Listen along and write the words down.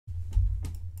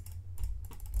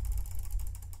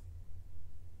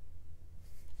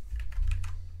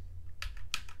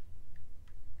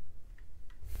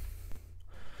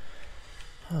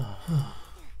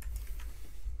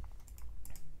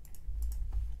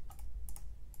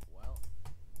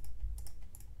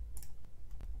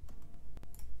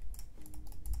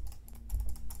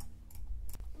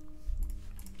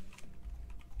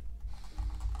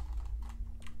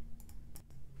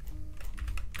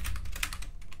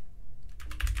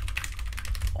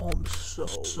I'm so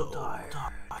tired.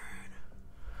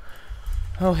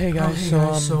 Oh hey guys,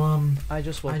 I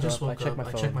just woke up. I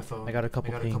checked my phone. I got a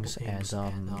couple pings, and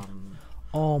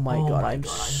oh my god, I'm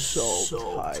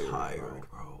so tired,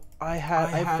 bro. I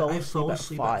fell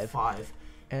asleep at 5,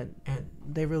 and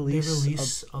they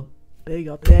release a big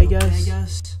update, I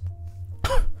guess.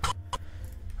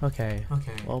 Okay.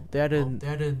 Well, they added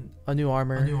a new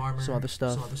armor, some other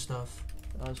stuff.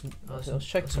 Let's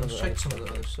check some of the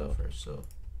other stuff first.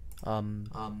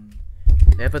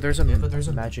 Yeah, but there's a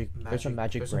magic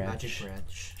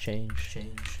branch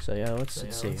change. So yeah, let's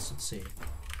see.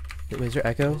 Wait, is there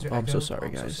echo? Oh, I'm so sorry,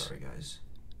 guys.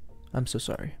 I'm so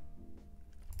sorry.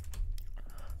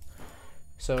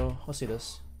 So let's see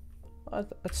this.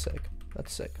 That's sick.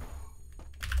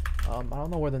 I don't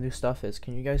know where the new stuff is.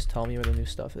 Can you guys tell me where the new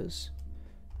stuff is?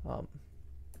 Oh,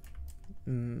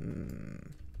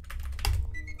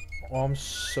 I'm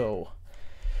so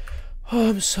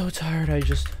tired.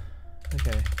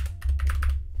 Okay.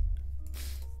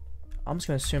 I'm just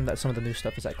gonna assume that some of the new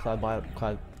stuff is at Cloud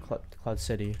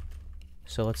City.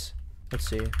 So let's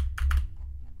see.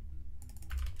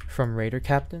 From Raider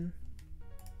Captain.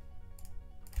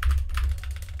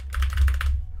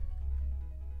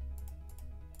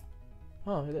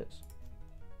 Oh, it is.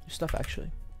 New stuff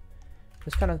actually.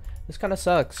 This kind of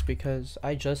sucks because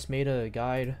I just made a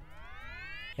guide,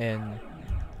 and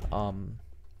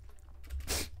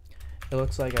it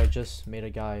looks like I just made a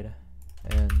guide,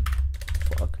 and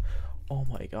fuck. Oh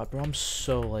my god, bro, I'm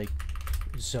so like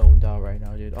zoned out right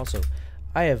now, dude. Also,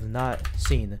 I have not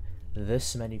seen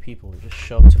this many people just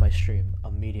show up to my stream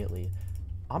immediately.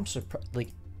 I'm surprised.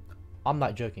 Like, I'm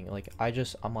not joking. Like,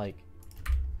 I'm like.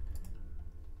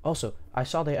 Also, I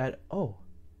saw they add. Oh,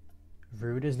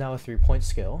 Rude is now a 3-point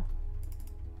skill,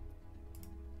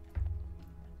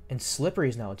 and Slippery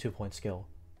is now a 2-point skill.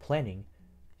 Planning,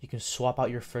 you can swap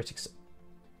out your first.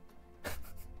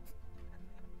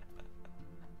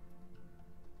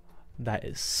 That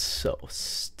is so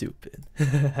stupid.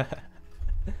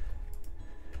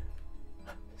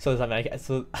 So does that mean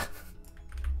so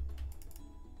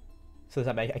does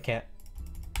that mean I can't?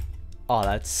 Oh,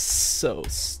 that's so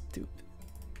stupid.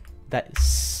 That is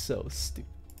so stupid.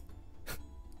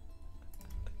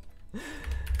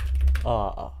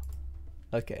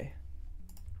 Okay.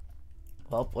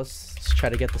 Well, let's try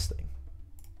to get this thing.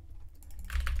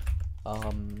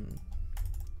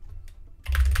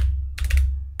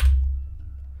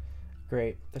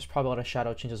 Great. There's probably a lot of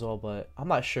shadow changes as well, but I'm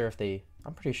not sure if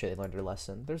I'm pretty sure they learned their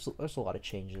lesson. There's a lot of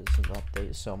changes in the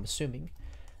updates, so I'm assuming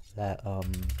that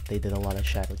they did a lot of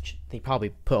they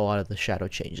probably put a lot of the shadow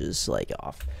changes like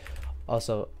off.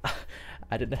 Also,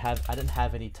 I didn't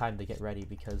have any time to get ready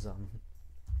because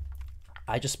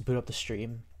I just boot up the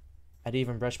stream. I didn't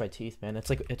even brush my teeth, man.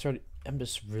 It's already. I'm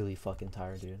just really fucking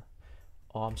tired, dude.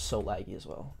 Oh, I'm so laggy as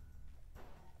well.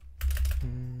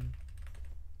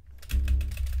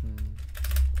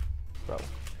 Bro,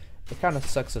 it kind of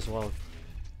sucks as well.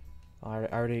 I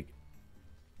already.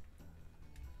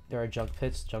 There are junk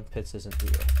pits. Junk pits isn't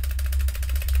real.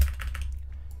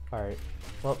 All right.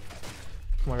 Well,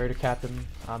 come on, Raider Captain.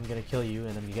 I'm gonna kill you,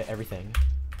 and then you get everything.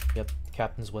 Yep,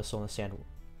 Captain's whistle and the sand.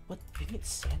 What? You get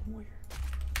Sand Warrior?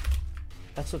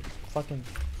 That's a fucking.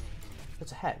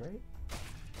 That's a hat, right?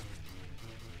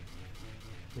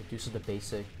 Reduces the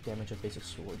basic damage of basic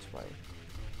swords by.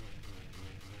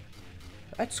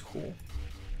 That's cool.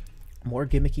 More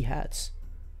gimmicky hats.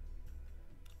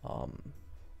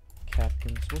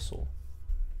 Captain's whistle.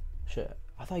 Shit,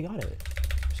 I thought I got it.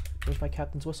 Where's my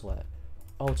captain's whistle at?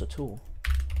 Oh, it's a tool.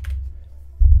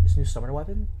 This new summoner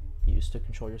weapon used to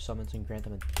control your summons and grant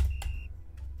them.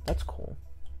 That's cool.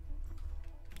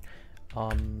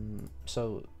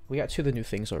 So we got 2 of the new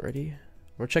things already.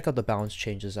 We'll check out the balance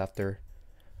changes after.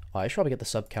 I should probably get the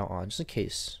sub count on just in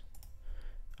case.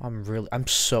 I'm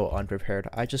so unprepared.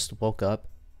 I just woke up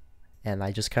and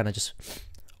I just kind of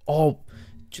oh,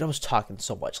 dude, I was talking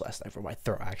so much last night for my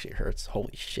throat actually hurts.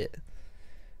 Holy shit.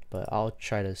 But I'll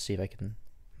try to see if I can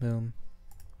boom.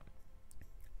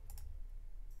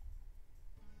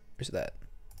 Where's that?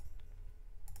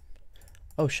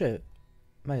 Oh shit.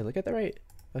 Am I look at that right?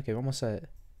 Okay, we're almost at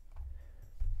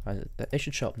it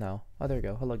should show up now. Oh, there we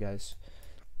go. Hello guys.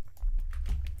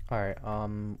 Alright,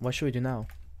 what should we do now?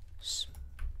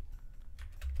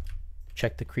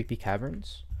 Check the creepy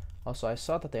caverns. Also, I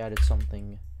saw that they added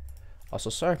something. Also,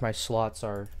 sorry if my slots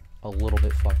are a little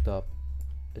bit fucked up.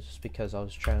 It's just because I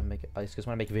was trying to make it. Because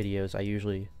when I make videos, I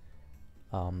usually,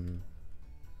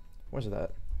 where's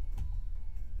that?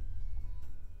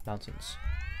 Mountains.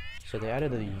 So they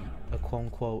added a quote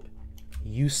unquote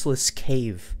useless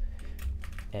cave,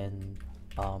 and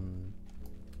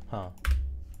Huh.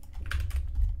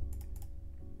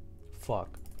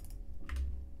 Fuck.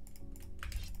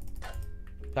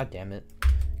 God damn it.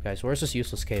 Guys, where's this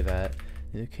useless cave at?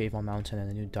 A new cave on mountain and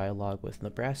a new dialogue with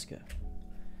Nebraska.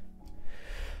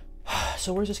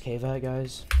 So where's this cave at,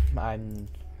 guys? I'm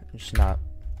just not...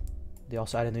 They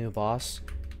also added a new boss.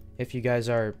 If you guys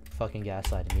are fucking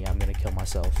gaslighting me, I'm gonna kill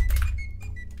myself.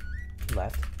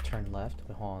 Left. Turn left.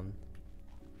 Wait, hold on.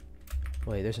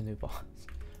 Wait, there's a new boss.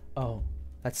 Oh,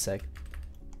 that's sick.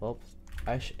 Well,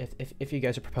 if you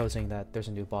guys are proposing that there's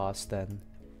a new boss, then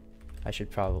I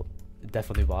should probably...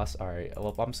 Definitely new boss? Alright,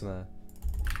 well, I'm just gonna...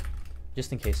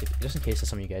 Just in case that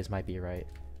some of you guys might be right.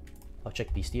 I'll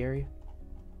check bestiary.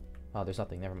 Oh, there's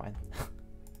nothing. Never mind.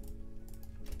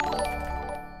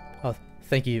 Oh,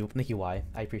 thank you, Y.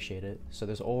 I appreciate it. So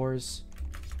there's ores.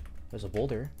 There's a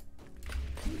boulder.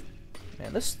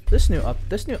 Man, this new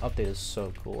update is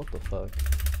so cool. What the fuck?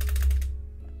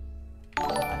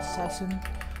 Assassin.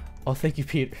 Oh, thank you,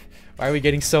 Peter. Why are we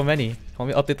getting so many? Let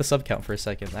me update the sub count for a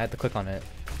second. I had to click on it.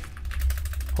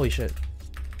 Holy shit.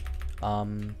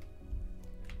 What's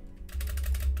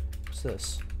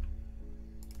this?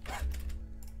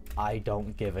 I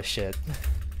don't give a shit.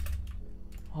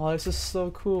 Oh, this is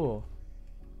so cool.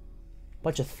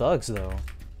 Bunch of thugs, though.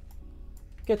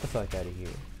 Get the fuck out of here.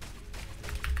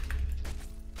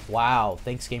 Wow,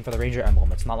 thanks game for the Ranger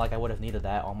emblem. It's not like I would have needed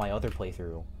that on my other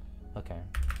playthrough. Okay.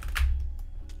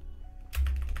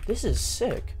 This is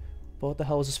sick. But what the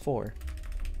hell is this for?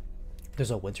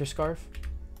 There's a winter scarf?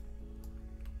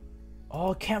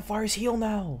 Oh, campfires heal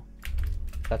now!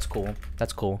 That's cool.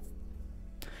 That's cool.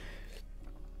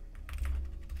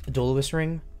 Duelist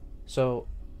ring. So,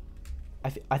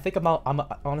 I think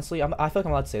honestly, I feel like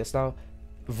I'm allowed to say this now.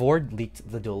 Vord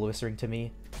leaked the duelist ring to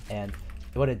me, and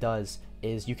what it does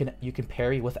is you can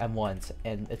parry with M1s,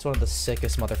 and it's one of the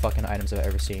sickest motherfucking items I've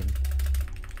ever seen.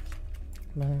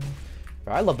 Bro,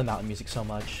 I love the mountain music so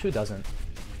much. Who doesn't?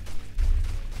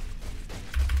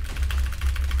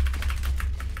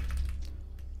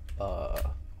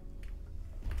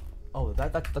 Oh,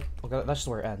 that's just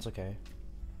where it ends. Okay.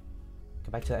 Go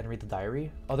back to that and read the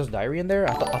diary. Oh, there's a diary in there?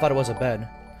 I thought it was a bed.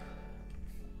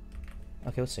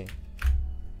 Okay, let's see.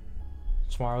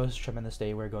 Tomorrow is a tremendous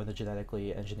day. We're going to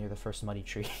genetically engineer the first money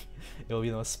tree. It will be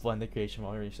the most splendid creation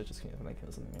while we reach such a scale.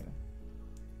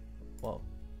 Well,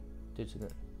 due to the...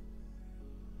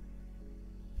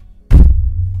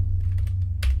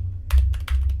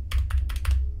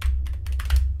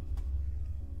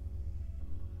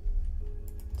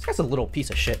 This guy's a little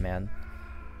piece of shit, man.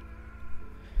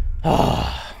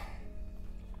 Ah.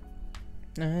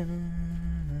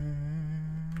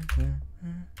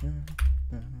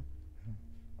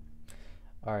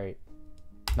 Alright.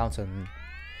 Mountain.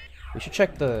 We should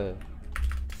check the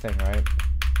thing, right?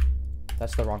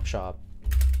 That's the wrong shop.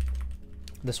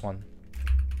 This one.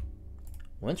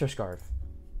 Winter scarf.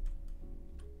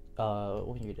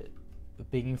 What can you get it?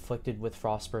 Being inflicted with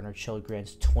frostburn or chill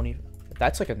grants 20...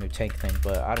 That's like a new tank thing,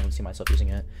 but I don't see myself using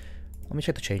it. Let me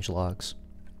check the change logs.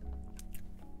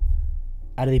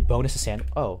 Added a bonus to sand...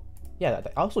 Oh. Yeah,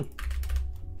 I also...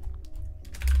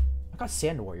 I got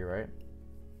Sand Warrior,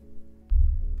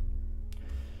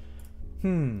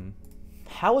 right?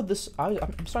 How would this... I'm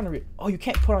starting to read... Oh, you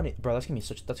can't put on it... Bro, that's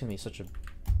gonna be such a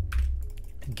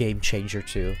game changer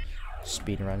to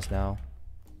speedruns now.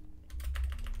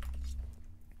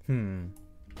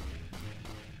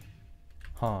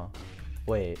 Huh.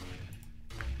 Wait.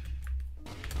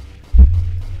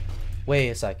 Wait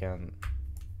a second.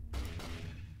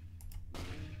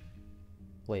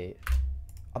 Wait.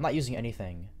 I'm not using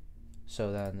anything.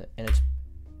 So then... And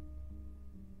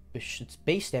its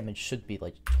base damage should be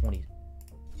like 20.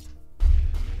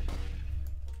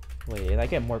 Wait, and I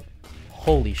get more...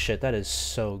 Holy shit, that is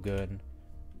so good.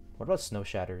 What about snow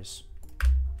shatters?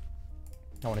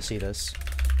 I want to see this.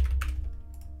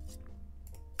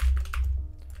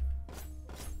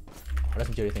 It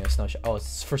doesn't do anything with snow shatter. Oh,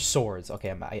 it's for swords. Okay,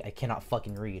 I cannot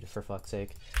fucking read, for fuck's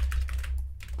sake.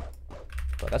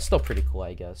 But that's still pretty cool,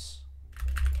 I guess.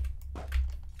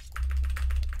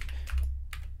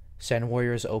 Sand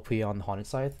Warrior's OP on the Haunted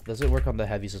Scythe. Does it work on the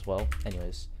heavies as well?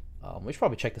 Anyways, we should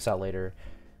probably check this out later.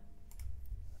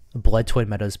 Blood Twin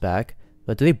meta is back.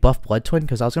 But did they buff Blood Twin?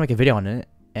 Because I was going to make a video on it,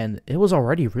 and it was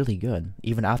already really good,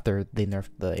 even after they nerfed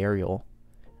the aerial.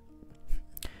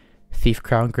 Thief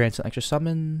Crown grants an extra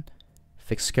summon.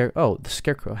 Fixed Scare... Oh, the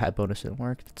Scarecrow hat bonus didn't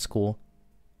work. That's cool.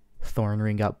 Thorn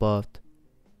Ring got buffed.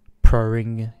 Pro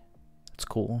Ring. That's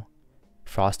cool.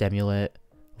 Frost Amulet.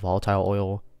 Volatile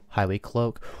Oil. Highway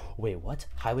Cloak. Wait, what?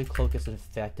 Highway Cloak is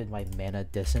affected by mana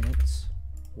dissonance?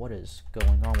 What is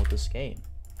going on with this game?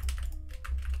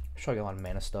 Should I get a lot of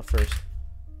mana stuff first?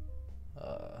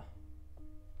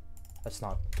 That's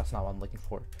not what I'm looking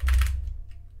for.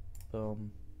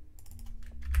 Boom.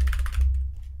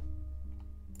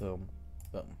 Boom.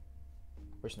 Boom.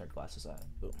 Where's nerd glasses at?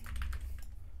 Boom.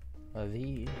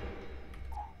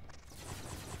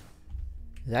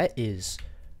 That is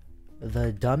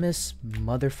the dumbest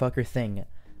motherfucker thing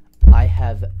I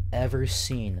have ever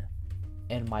seen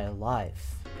in my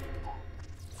life.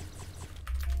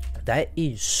 That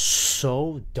is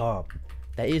so dumb.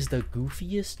 That is the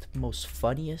goofiest, most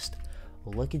funniest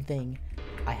looking thing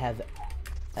I have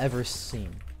ever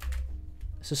seen.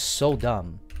 This is so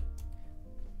dumb.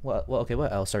 Well, okay,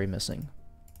 what else are we missing?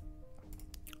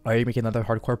 Are you making another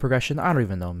hardcore progression? I don't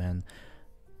even know, man.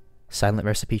 Silent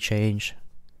recipe change.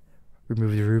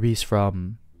 Remove the rubies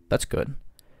from... That's good.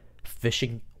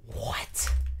 Fishing...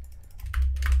 What?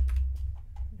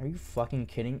 Are you fucking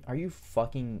kidding? Are you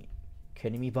fucking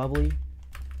kidding me, Bubbly?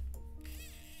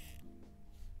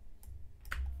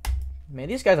 Man,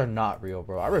 these guys are not real,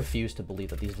 bro. I refuse to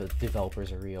believe that these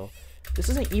developers are real. This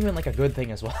isn't even like a good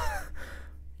thing as well.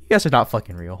 You guys are not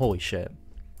fucking real. Holy shit.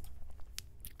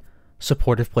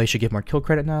 Supportive play should give more kill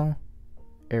credit now.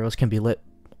 Arrows can be lit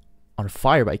on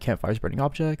fire by campfires burning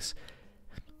objects.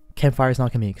 Campfires now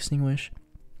can be extinguished.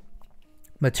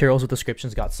 Materials with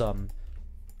descriptions got some...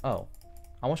 Oh.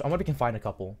 I wonder if we can find a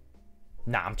couple.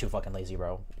 Nah, I'm too fucking lazy,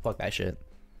 bro. Fuck that shit.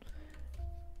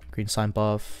 Green sign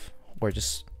buff. Or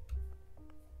just...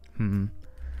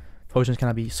 Potions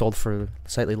cannot be sold for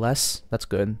slightly less. That's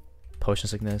good. Potion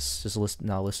sickness. Just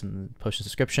listen potion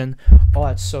description. Oh,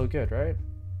 that's so good, right?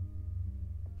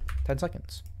 10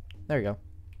 seconds. There you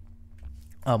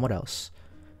go. What else?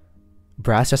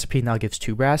 Brass recipe now gives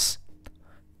 2 brass.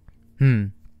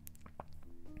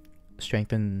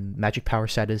 Strength and magic power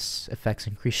status effects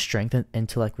increase strength and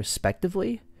intellect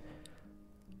respectively,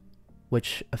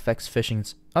 which affects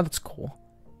fishing's... Oh, that's cool.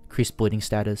 Increased bleeding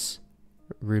status.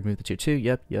 Remove the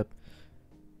 2/2. Yep.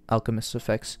 Alchemist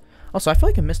effects. Also, I feel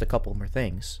like I missed a couple more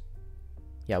things.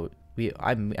 Yeah,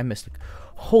 I missed.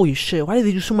 Holy shit! Why did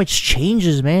they do so much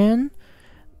changes, man?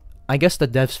 I guess the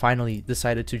devs finally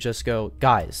decided to just go,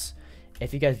 guys.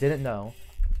 If you guys didn't know,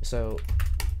 so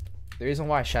the reason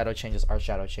why shadow changes are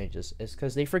shadow changes is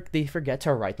because they forget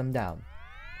to write them down,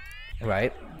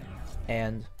 right?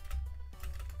 And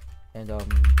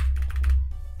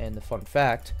the fun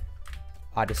fact,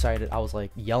 I was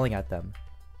like yelling at them.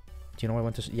 Do you know what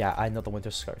winter? Yeah, I know the winter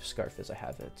scarf is. I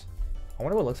have it. I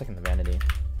wonder what it looks like in the vanity.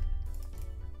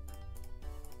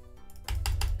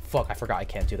 Fuck, I forgot I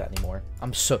can't do that anymore.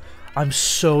 I'm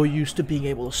so used to being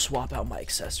able to swap out my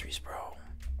accessories, bro.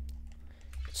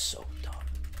 It's so dumb.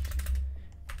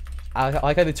 I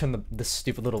like how they turned this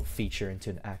stupid little feature into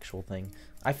an actual thing.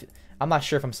 I'm not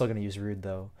sure if I'm still gonna use Rude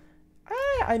though.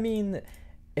 I mean,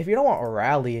 if you don't want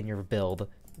rally in your build,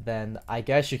 then I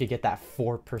guess you could get that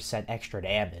 4% extra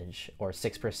damage, or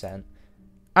 6%.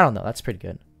 I don't know, that's pretty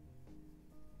good.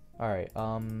 Alright,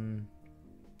 I'm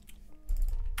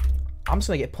just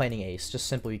gonna get Planing Ace, just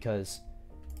simply because...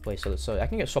 Wait, so I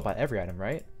can get swap out every item,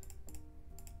 right?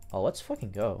 Oh, let's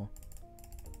fucking go.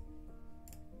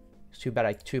 It's too bad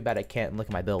I can't look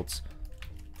at my builds.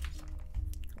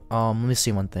 Let me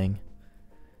see one thing.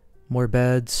 More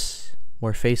beds,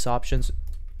 more face options.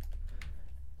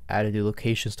 Added new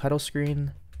locations title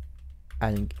screen.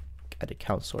 Added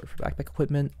count sword for backpack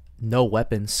equipment. No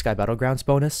weapons, Sky Battlegrounds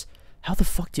bonus. How the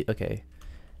fuck do you... Okay.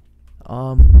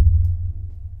 How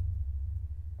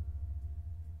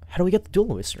do we get the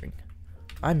duelist ring?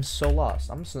 I'm so lost.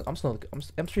 I'm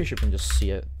pretty sure we can just see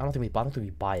it. I don't think we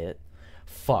buy it.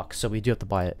 Fuck, so we do have to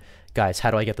buy it. Guys,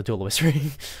 how do I get the duelist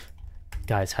ring?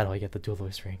 Guys, how do I get the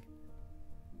duelist ring?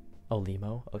 Oh,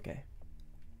 Limo? Okay.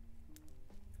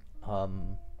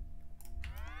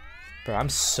 Bro, I'm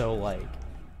so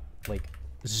like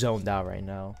zoned out right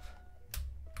now.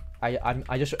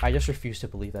 I just refuse to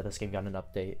believe that this game got an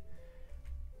update.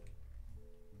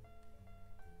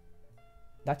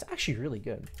 That's actually really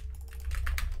good.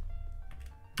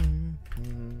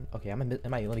 Okay, let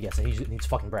me guess. It needs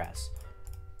fucking brass.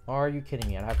 Are you kidding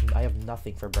me? I have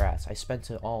nothing for brass. I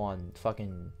spent it all on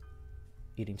fucking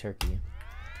eating turkey.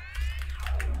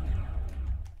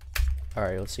 All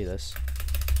right, let's see this.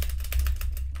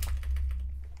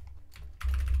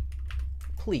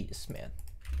 Please, man.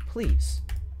 Please.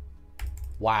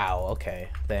 Wow, okay.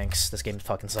 Thanks. This game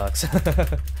fucking sucks.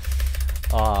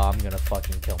 Oh, I'm gonna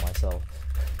fucking kill myself.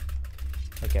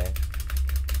 Okay.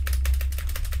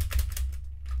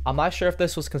 I'm not sure if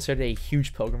this was considered a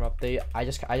huge Pilgrim update. I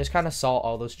just kind of saw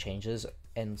all those changes,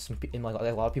 and like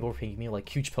a lot of people were pinging me like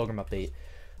huge Pilgrim update.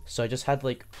 So I just had to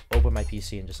like open my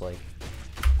PC and just like,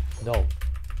 no,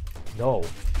 No.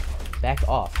 Back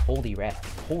off. Holy rat.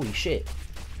 Holy shit.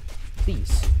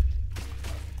 Please.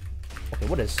 Okay,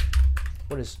 what is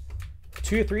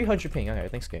 300 ping? Okay,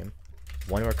 thanks game.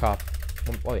 One more cop.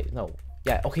 Oh, wait, no.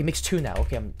 Yeah, okay, makes 2 now.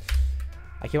 Okay,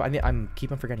 I'm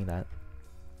keep on forgetting that.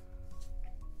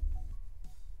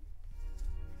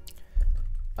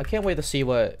 I can't wait to see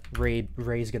what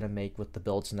Ray's gonna make with the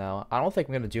builds now. I don't think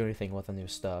I'm gonna do anything with the new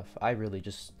stuff. I really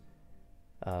just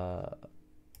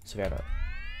Savannah.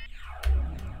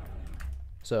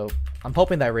 So I'm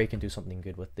hoping that Ray can do something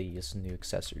good with these new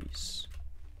accessories.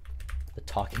 The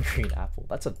talking green apple.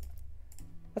 That's a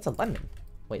lemon.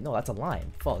 Wait, no, that's a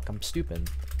lime. Fuck, I'm stupid.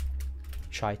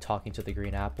 Try talking to the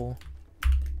green apple.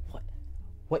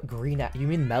 What green apple? You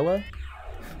mean Mela?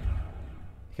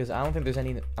 Because I don't think there's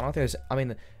any. I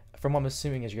mean, from what I'm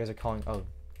assuming is you guys are calling. Oh,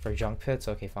 for junk pits.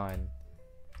 Okay, fine.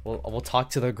 We'll talk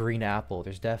to the green apple.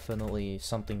 There's definitely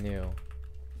something new.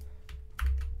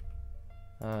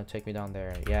 Take me down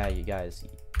there. Yeah, you guys.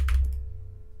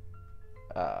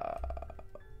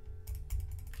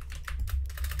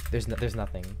 There's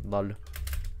nothing. Lol.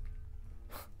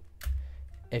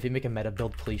 If you make a meta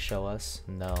build, please show us.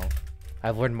 No,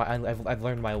 I've learned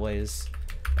my ways.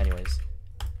 Anyways,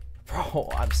 bro,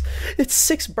 it's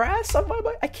 6 brass on my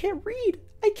mind. I can't read.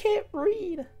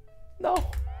 No,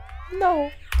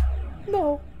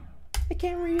 I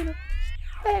can't read.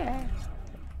 Ah.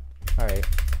 All right.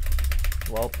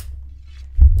 Well,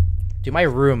 dude, my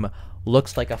room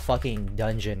looks like a fucking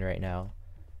dungeon right now.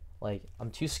 Like,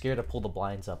 I'm too scared to pull the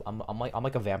blinds up. I'm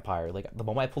like a vampire. Like, the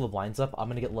moment I pull the blinds up, I'm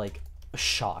gonna get like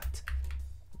shocked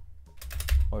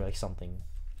or like something,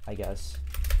 I guess.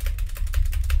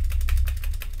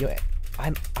 Yo,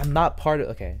 I'm not part of.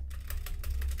 Okay.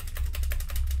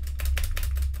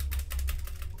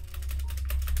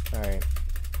 All right.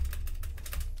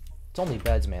 It's only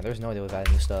beds, man. There's no way with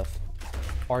adding new stuff.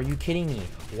 Are you kidding me?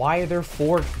 Why are there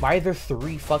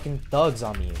 3 fucking thugs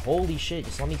on me? Holy shit!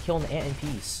 Just let me kill an ant in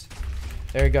peace.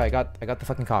 There you go. I got the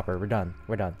fucking copper. We're done.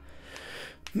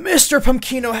 Mr.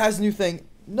 Pumpkino has new thing.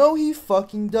 No, he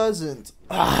fucking doesn't.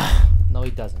 No,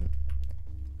 he doesn't.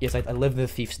 Yes, I live in the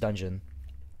thief's dungeon.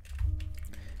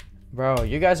 Bro,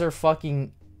 you guys are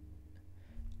fucking.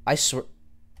 I swear.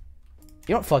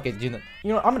 You don't fucking do that.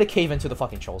 You know, I'm gonna cave into the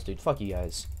fucking trolls, dude. Fuck you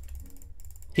guys.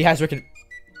 He has Rick and.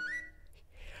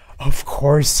 Of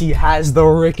course he has the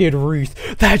Wicked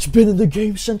Wreath. That's been in the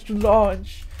game since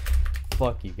launch.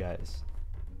 Fuck you guys.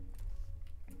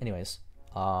 Anyways,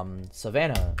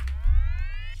 Savannah.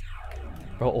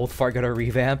 Bro, old fart got a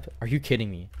revamp? Are you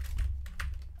kidding me?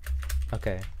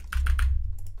 Okay.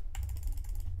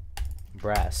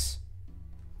 Brass.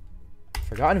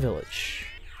 Forgotten Village.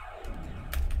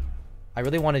 I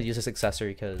really wanted to use this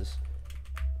accessory because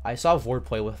I saw Vord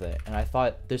play with it, and I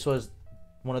thought this was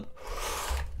one of the...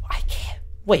 I can't...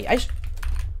 Wait,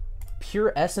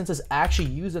 Pure Essence is actually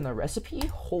used in the recipe?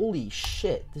 Holy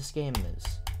shit, this game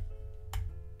is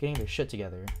getting their shit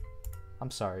together.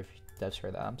 I'm sorry if devs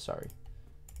heard that, I'm sorry.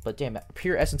 But damn it,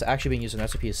 Pure Essence actually being used in the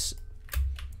recipe is...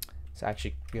 It's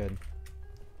actually good.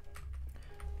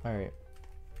 Alright.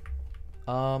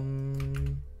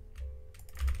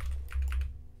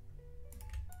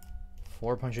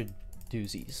 400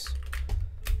 doozies.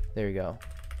 There you go.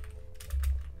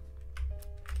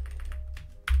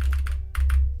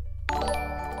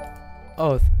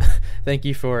 Oh, thank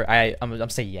you for I'm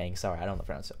saying Yang. Sorry, I don't know how to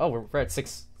pronounce it. Oh, we're at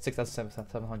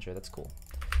 6,700. That's cool.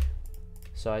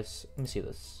 So let me see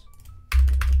this.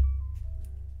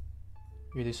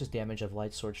 Reduces damage of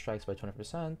light sword strikes by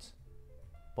 20%,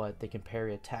 but they can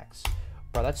parry attacks.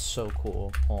 Bro, that's so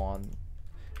cool. Hold on.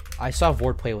 I saw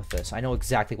Vord play with this. I know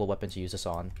exactly what weapon to use this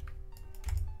on.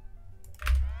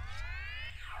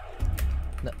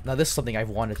 Now this is something I've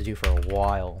wanted to do for a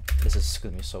while. This is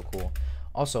gonna be so cool.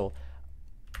 Also,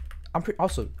 I'm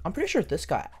pretty sure this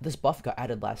buff got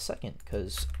added last second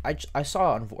because I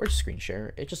saw on Vord's screen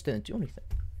share. It just didn't do anything.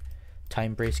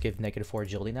 Time brace give -4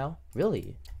 agility now.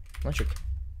 Really? I'm not sure.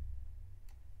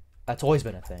 That's always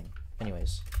been a thing.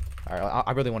 Anyways, all right.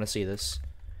 I really want to see this.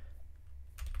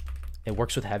 It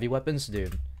works with heavy weapons,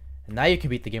 dude. And now you can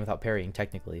beat the game without parrying,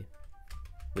 technically.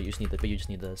 But you just need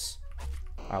this.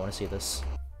 I want to see this.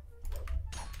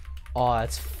 Oh,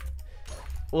 that's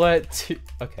what?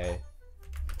 Okay.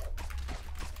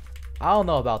 I don't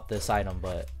know about this item,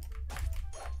 but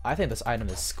I think this item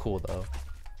is cool though.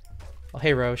 Oh,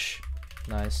 hey Roche,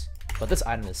 nice. But this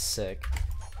item is sick.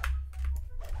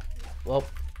 Well,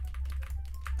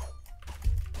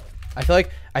 I feel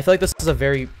like this is a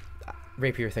very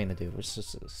rapier thing to do, which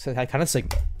is kind of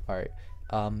sick. All right.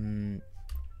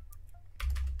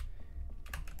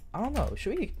 I don't know.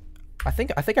 Should we? I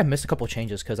think I missed a couple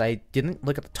changes because I didn't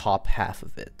look at the top half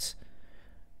of it.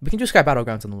 We can do Sky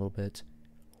Battlegrounds in a little bit.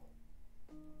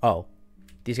 Oh,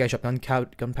 these guys drop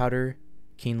gunpowder,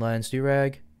 keen lens,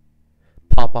 durag,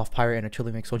 pop off pirate, and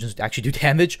artillery mix soldiers actually do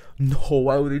damage. No,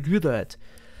 why would they do that?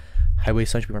 Highway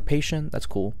Sun should be more patient. That's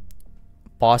cool.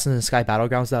 Bosses and Sky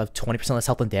Battlegrounds that have 20% less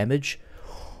health and damage.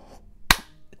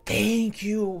 Thank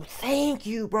you,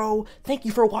 bro. Thank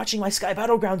you for watching my Sky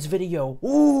Battlegrounds video.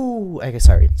 Ooh, okay,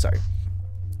 sorry.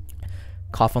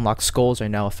 Coffin lock skulls are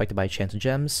now affected by chance of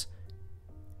gems.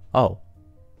 Oh,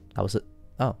 that was it.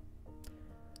 Oh,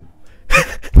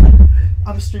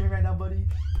 I'm streaming right now, buddy.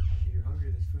 You're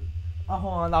hungry. There's food. Oh,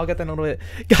 hold on, I'll get that in a little bit.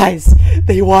 Guys,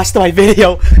 they watched my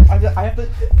video. I have to.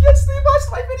 Yes, they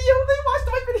watched my video.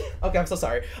 Okay, I'm so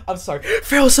sorry.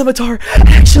 Feral Scimitar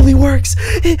actually works.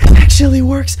 It actually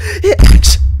works.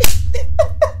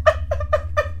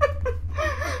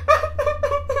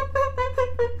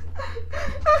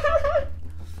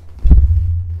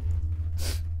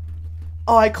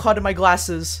 Oh, I clouded my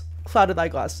glasses.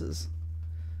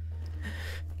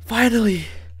 Finally,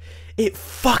 it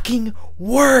fucking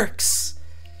works.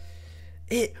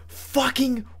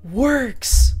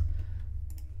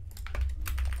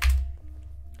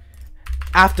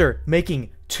 After making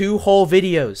 2 whole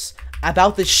videos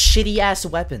about this shitty ass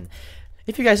weapon,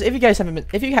 if you guys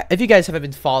haven't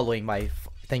been following my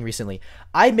thing recently,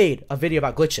 I made a video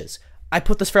about glitches. I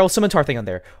put this Feral Scimitar thing on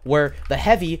there where the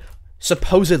heavy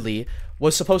supposedly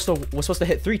was supposed to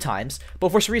hit 3 times, but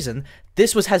for some reason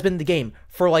this has been in the game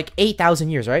for like 8,000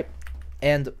 years, right?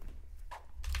 And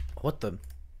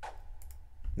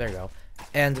there you go.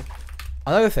 And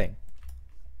another thing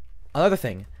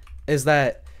is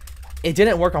that it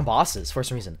didn't work on bosses for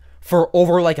some reason for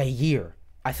over like a year.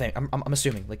 I think I'm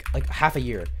assuming like half a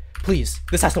year. Please,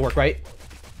 this has to work, right?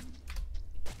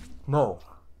 No.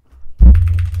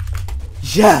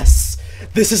 Yes,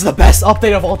 this is the best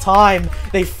update of all time.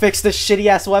 They fixed this shitty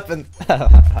ass weapon.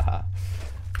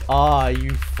 Ah,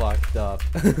 you fucked up.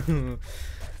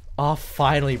 Oh,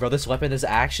 finally, bro. This weapon is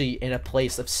actually in a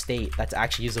place of state that's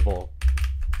actually usable.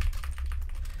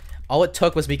 All it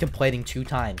took was me complaining 2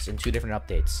 times in 2 different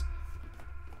updates.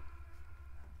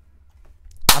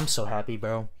 I'm so happy,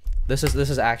 bro. This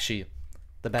is actually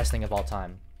the best thing of all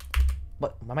time.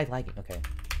 What? Why am I lagging?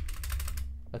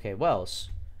 Okay, what else?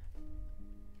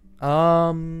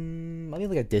 Let me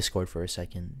look at Discord for a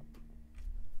second.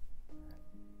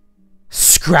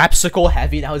 Scrapsicle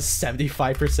heavy now is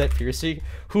 75% piercing.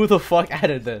 Who the fuck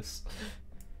added this?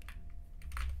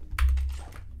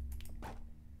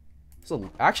 So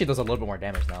actually does a little bit more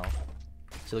damage now.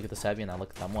 So look at this heavy and I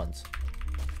look at them ones.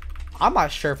 I'm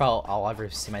not sure if I'll ever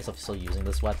see myself still using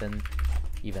this weapon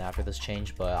even after this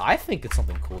change, but I think it's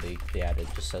something cool they added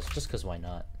just because why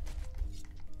not?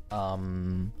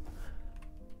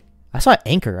 I saw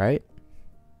Anchor, right?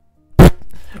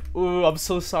 Ooh, I'm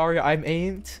so sorry. I'm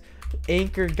aimed.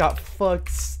 Anchor got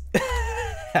fucked.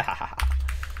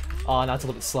 Oh, now it's a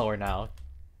little bit slower now.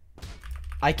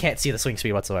 I can't see the swing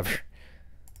speed whatsoever.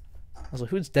 I was like,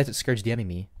 who's Desert Scourge DMing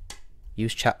me?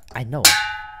 Use chat. I know.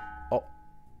 Oh,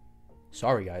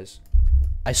 sorry guys.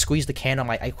 I squeezed the can on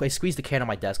my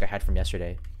desk I had from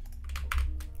yesterday.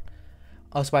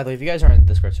 Oh, so by the way, if you guys aren't in the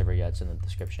Discord server yet, it's in the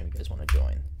description if you guys want to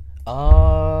join.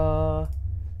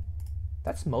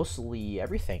 That's mostly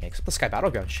everything except the Sky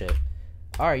Battleground shit.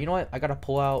 Alright, you know what? I gotta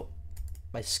pull out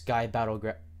my Sky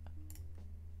Battleground.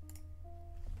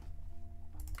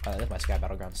 That's my Sky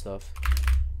Battleground stuff.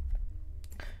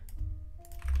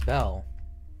 Bell.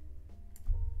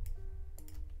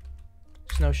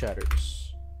 Snow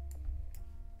Shatters.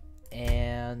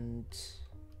 And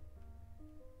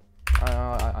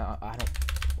I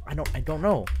don't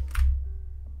know.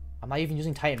 I'm not even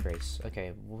using Titan Brace.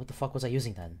 Okay, what the fuck was I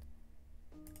using then?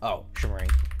 Oh, Shimmering.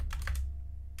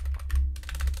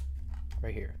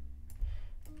 Right here.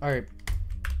 Alright.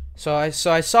 So I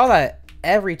saw that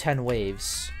every 10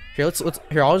 waves. Here, I'll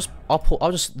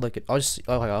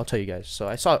tell you guys. So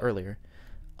I saw it earlier.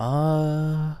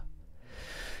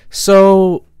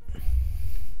 So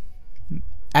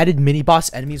added mini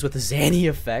boss enemies with Zanny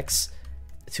effects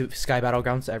to Sky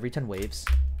Battlegrounds every 10 waves.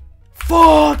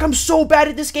 Fuck, I'm so bad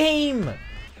at this game.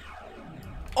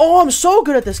 Oh, I'm so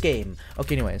good at this game.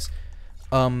 Okay, anyways.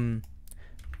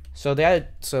 So they added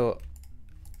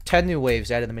 10 new waves,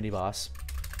 they added the mini boss.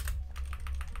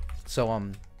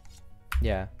 So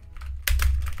yeah.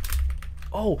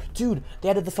 Oh, dude, they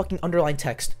added the fucking underlined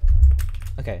text.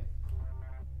 Okay.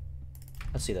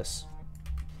 Let's see this.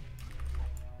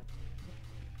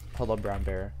 Hello, brown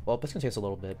bear. Well, it's gonna take us a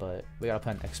little bit, but we gotta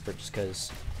put an expert just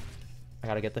because I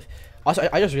gotta get the. Also,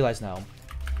 I just realized now.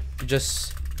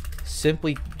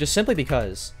 Simply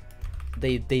because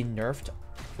they nerfed,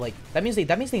 like, that means they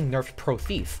nerfed Pro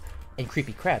Thief and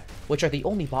Creepy Crab, which are the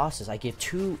only bosses I give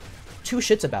two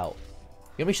shits about.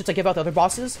 You know how many shits I give out the other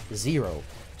bosses? 0.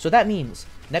 So that means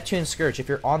Neptune and Scourge, if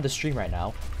you're on the stream right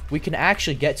now, we can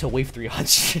actually get to wave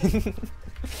 300.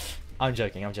 I'm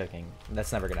joking.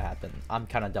 That's never gonna happen. I'm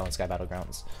kind of done with Sky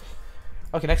Battlegrounds.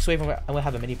 Okay, next wave I'm gonna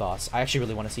have a mini boss. I actually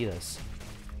really want to see this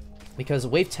because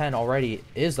wave 10 already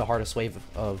is the hardest wave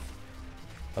of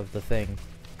the thing.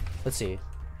 Let's see.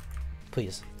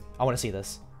 Please, I want to see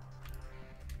this.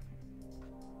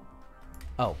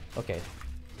 Oh, okay.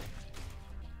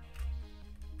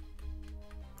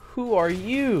 Who are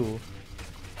you?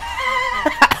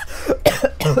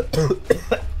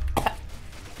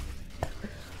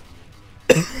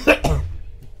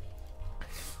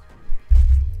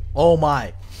 Oh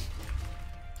my.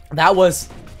 That was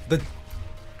the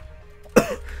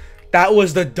that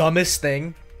was the dumbest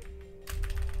thing.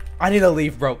 I need to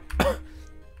leave, bro.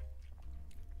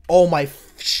 Oh my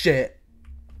shit.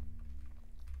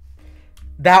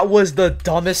 That was the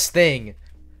dumbest thing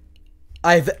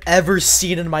I've ever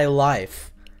seen in my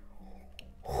life.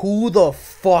 Who the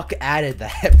fuck added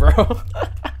that, bro?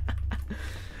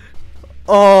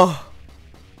 Oh.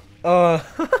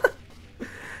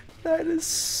 That is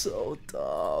so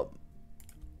dumb.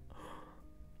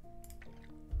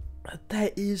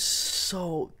 That is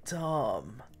so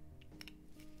dumb.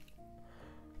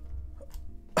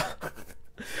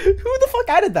 Who the fuck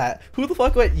added that? Who the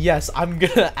fuck went, yes, I'm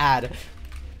gonna add.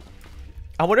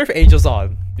 I wonder if Angel's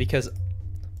on, because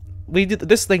we do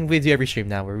this thing we do every stream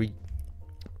now where we...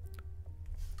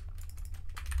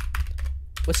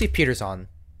 Let's see if Peter's on.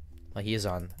 Well, he is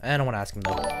on. I don't want to ask him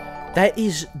though. That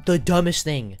is the dumbest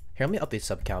thing. Here, let me update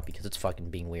sub count because it's fucking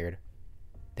being weird.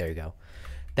 There you go.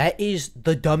 That is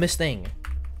the dumbest thing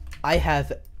I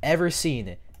have ever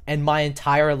seen in my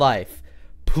entire life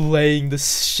playing this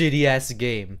shitty ass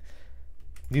game.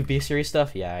 New B series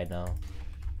stuff? Yeah, I know.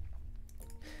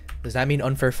 Does that mean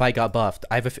Unfair Fight got buffed?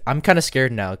 I'm kind of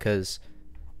scared now because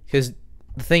the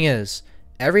thing is,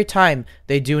 every time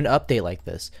they do an update like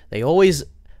this, they always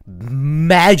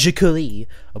magically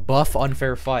buff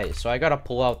Unfair Fight. So I gotta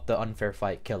pull out the Unfair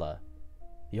Fight killer.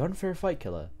 The Unfair Fight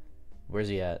killer. Where's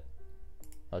he at?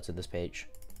 Oh, it's in this page.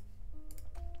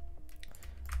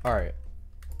 Alright.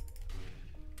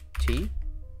 T.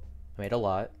 I made a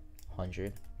lot.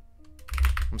 100.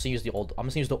 I'm just gonna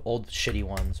use the old shitty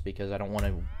ones because I don't want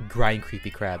to grind Creepy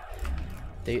Crab.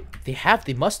 They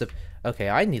must have. Okay,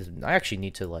 I actually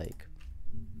need to, like,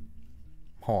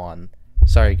 hold on.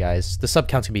 Sorry guys, the sub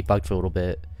count's gonna be bugged for a little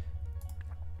bit.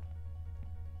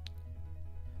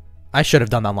 I should have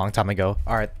done that a long time ago.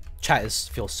 Alright, chat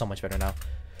feels so much better now.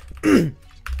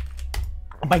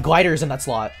 My glider is in that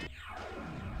slot.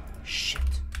 Shit.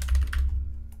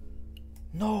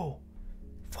 No.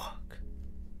 Fuck.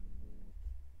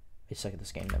 I suck at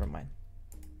this game, never mind.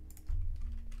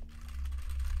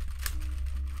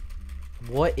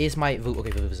 What is my... Okay,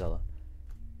 Vuvuzela.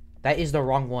 That is the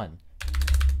wrong one.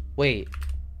 Wait.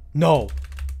 No.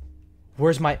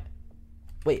 Where's my...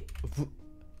 Wait.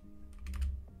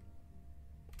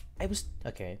 I was...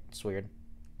 Okay, it's weird.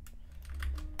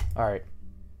 Alright.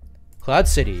 Cloud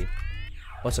City.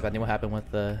 What's up, Andy? What happened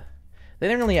with the... They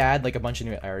didn't really add, like, a bunch of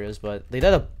new areas, but they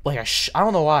did I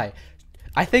don't know why.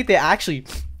 I think they actually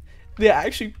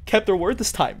kept their word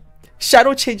this time.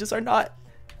 Shadow changes are not...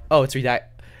 Oh, it's redact.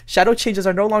 Shadow changes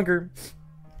are no longer...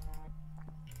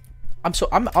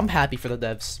 I'm happy for the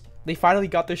devs. They finally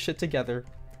got their shit together,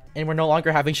 and we're no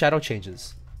longer having shadow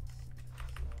changes.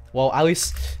 Well, at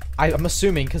least I'm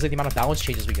assuming because of the amount of balance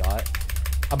changes we got.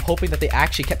 I'm hoping that they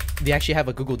actually have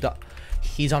a Google Doc.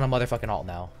 He's on a motherfucking alt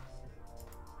now.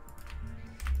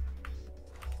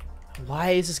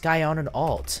 Why is this guy on an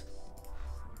alt?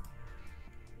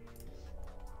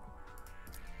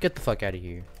 Get the fuck out of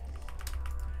here.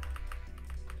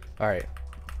 Alright.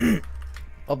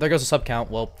 Oh, there goes the sub count.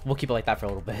 Well, we'll keep it like that for a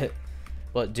little bit.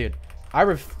 But, dude, I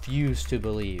refuse to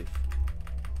believe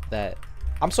that...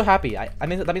 I'm so happy. I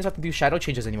mean, that means I don't have to do shadow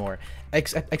changes anymore.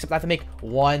 Except I have to make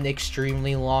one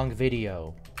extremely long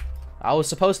video. I was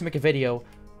supposed to make a video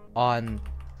on...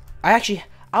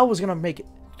 I was gonna make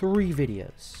 3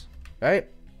 videos. Right?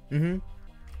 Mm-hmm.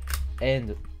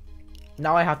 And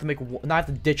now I have to now I have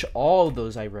to ditch all of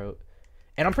those I wrote.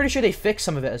 And I'm pretty sure they fixed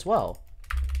some of it as well.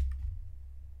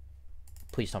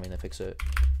 Please tell me they fix it.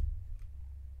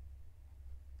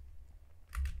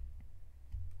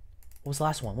 What was the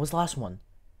last one? What was the last one?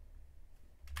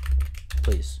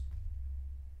 Please.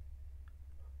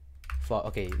 Fuck.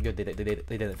 Okay, good. They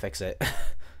didn't fix it.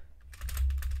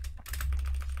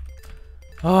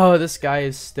 Oh, this guy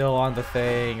is still on the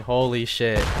thing. Holy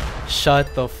shit.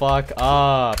 Shut the fuck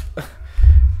up.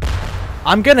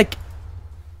 I'm gonna...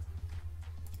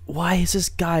 Why is this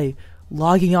guy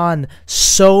logging on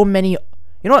so many...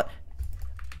 You know what?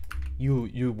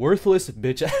 You worthless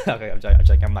bitch. Okay, I'm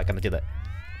joking. I'm not gonna do that.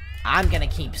 I'm gonna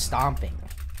keep stomping.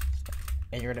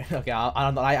 And you're gonna... Okay,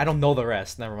 I don't know the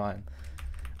rest. Never mind.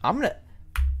 I'm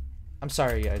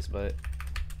sorry, guys, but...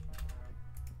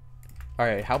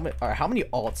 Alright, how many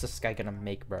alts is this guy gonna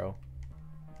make, bro?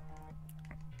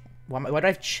 Why do I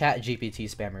have chat GPT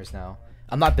spammers now?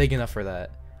 I'm not big enough for that.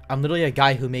 I'm literally a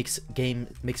guy who makes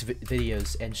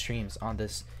videos and streams on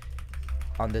this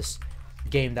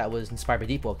game that was inspired by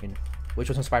Deep Woken, which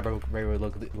was inspired by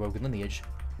Rogue Lineage,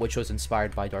 which was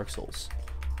inspired by Dark Souls.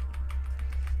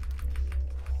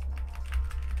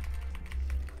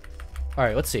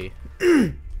 Alright, let's see.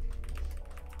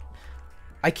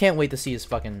 I can't wait to see his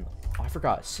fucking... Oh, I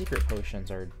forgot. Secret potions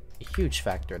are a huge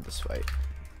factor in this fight.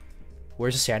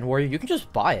 Where's the Sand Warrior? You can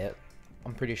just buy it.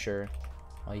 I'm pretty sure.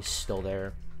 Oh, he's still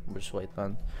there. We'll just wait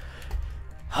then.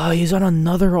 Oh, he's on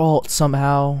another alt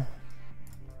somehow.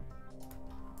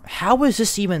 How is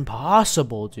this even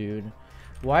possible, dude?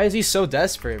 Why is he so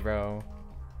desperate, bro?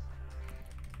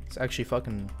 It's actually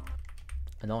fucking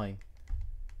annoying.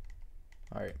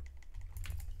 Alright.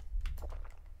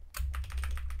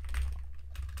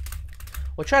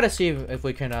 We'll try to see if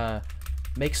we can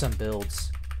make some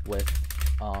builds with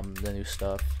the new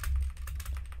stuff.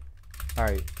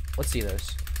 Alright, let's see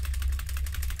this.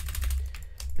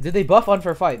 Did they buff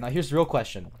Unfair Fight? Now here's the real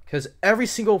question. Because every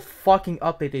single fucking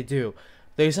update they do,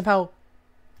 they somehow...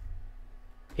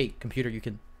 Hey, computer, you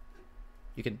can...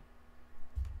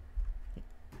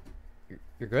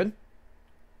 You're good?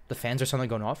 The fans are suddenly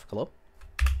going off? Hello?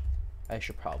 I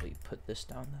should probably put this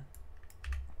down then.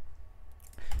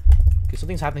 Okay,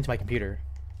 something's happening to my computer.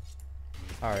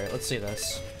 Alright, let's see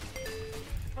this.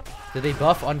 Did they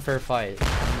buff Unfair Fight?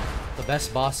 The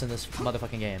best boss in this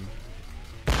motherfucking game.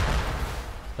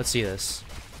 Let's see this.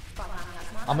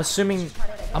 I'm assuming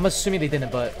they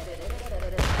didn't, but...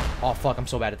 Oh fuck, I'm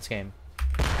so bad at this game.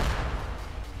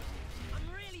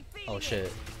 Oh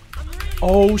shit.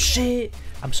 Oh shit!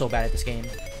 I'm so bad at this game.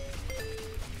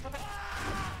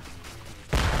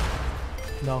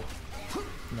 No.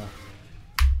 No.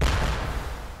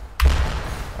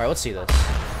 Alright, let's see this.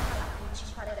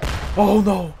 Oh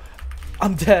no!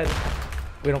 I'm dead!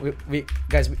 We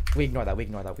guys, we ignore that, we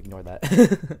ignore that, we ignore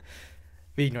that.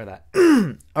 We ignore that.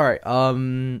 Alright,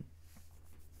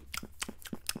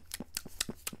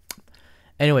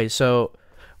 anyway, so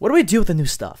what do we do with the new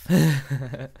stuff?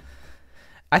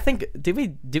 I think did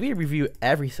we review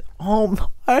everything? Oh,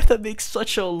 I have to make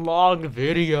such a long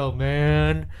video,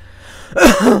 man.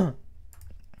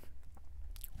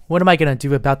 What am I gonna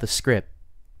do about the script?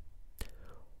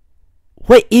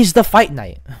 What is the fight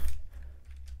night?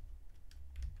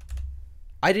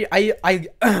 I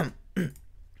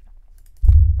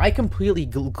completely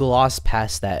glossed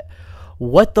past that.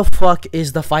 What the fuck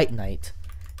is the fight night?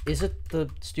 Is it the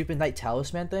stupid night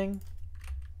talisman thing?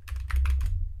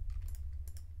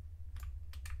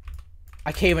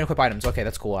 I can't even equip items. Okay,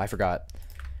 that's cool. I forgot.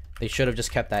 They should have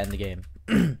just kept that in the game.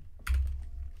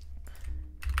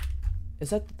 Is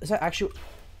that actually...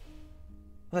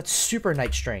 Oh, that's super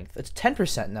night strength. It's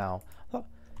 10% now.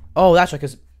 Oh, that's right,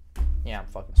 because... Yeah, I'm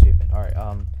fucking stupid. Alright,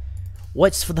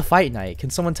 what's for the fight night? Can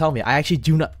someone tell me? I actually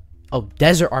do not... Oh,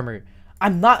 desert armor.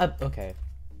 I'm not a... Okay.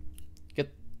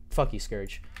 Fuck you,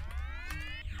 Scourge.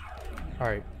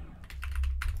 Alright.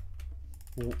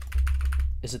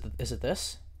 Is it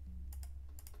this?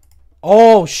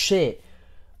 Oh, shit!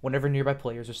 Whenever nearby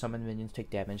players or summoned minions take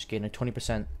damage, gain a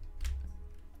 20%...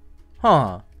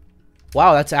 Huh.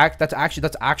 Wow, that's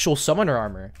actual summoner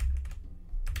armor.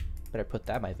 Better put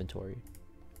that in my inventory.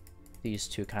 These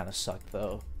two kind of suck,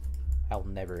 though. I'll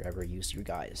never, ever use you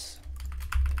guys.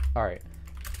 Alright.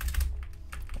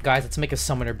 Guys, let's make a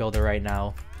summoner builder right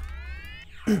now.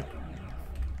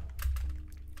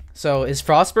 So, is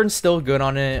Frostburn still good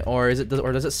on it, or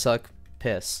does it suck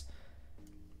piss?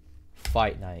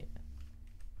 Fight night.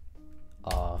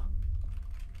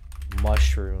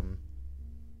 Mushroom.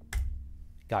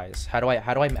 Guys, how do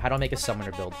I make a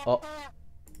summoner build? Oh,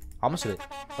 I'm just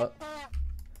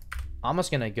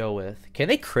gonna go with. Can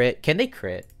they crit? Can they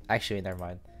crit? Actually, never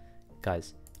mind.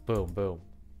 Guys, boom, boom.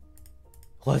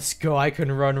 Let's go. I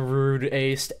can run Rude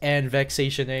Aced and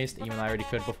Vexation Aced, even though I already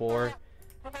could before.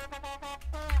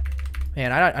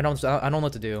 Man, I don't know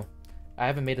what to do. I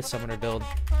haven't made a summoner build.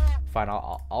 Fine,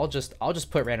 I'll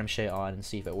just put random shit on and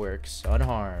see if it works.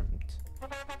 Unharmed.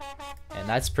 And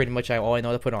that's pretty much all I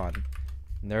know to put on.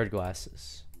 Nerd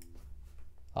glasses.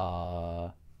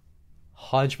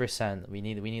 100%. We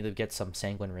need to get some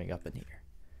sanguine ring up in here.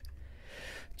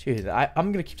 Dude,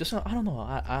 I'm gonna keep this. I don't know.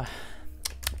 I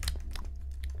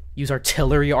use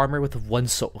artillery armor with one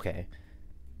soul. Okay.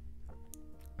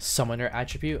 Summoner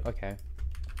attribute. Okay.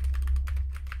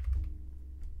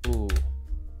 Ooh.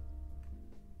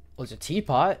 Oh, it's a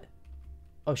teapot.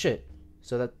 Oh shit.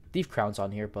 So that thief crown's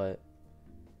on here, but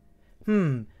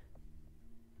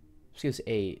excuse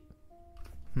 8.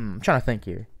 I'm trying to think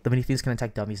here. The mini thieves can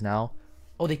attack dummies now.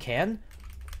 Oh, they can?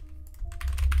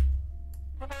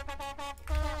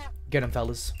 Get him,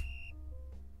 fellas.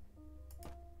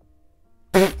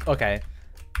 Okay.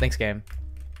 Thanks, game.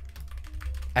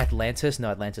 Atlantis?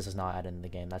 No, Atlantis is not added in the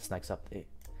game. That's next update.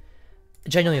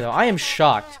 Genuinely, though, I am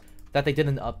shocked that they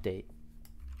didn't update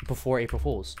before April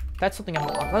Fools. That's something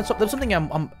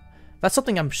that's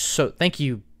something I'm so... Thank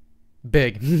you,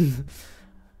 Big.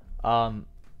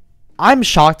 I'm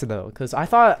shocked, though, because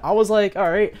I was like,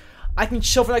 alright, I can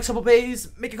chill for the next couple days,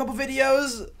 make a couple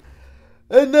videos,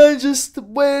 and then just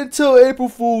wait until April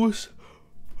Fools.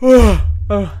 No.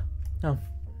 And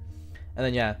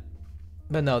then, yeah.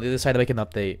 But no, they decided to make an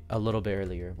update a little bit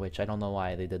earlier, which I don't know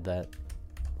why they did that.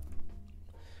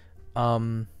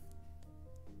 Can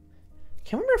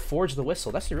we reforge the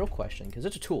whistle? That's the real question, because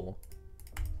it's a tool.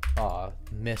 Aw,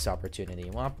 missed opportunity.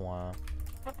 Womp womp.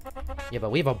 Yeah,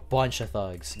 but we have a bunch of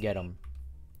thugs. Get them.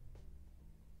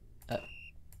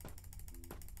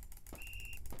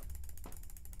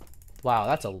 Wow,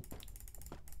 that's a...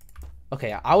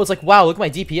 Okay, I was like, wow, look at my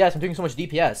DPS. I'm doing so much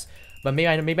DPS. But maybe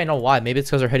I know why. Maybe it's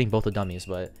because they're hitting both the dummies.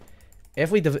 But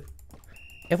if we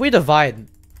divide...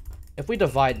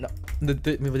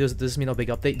 Does this mean no big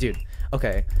update? Dude,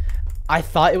 okay. I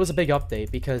thought it was a big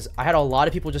update because I had a lot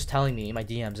of people just telling me in my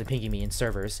DMs and pinging me in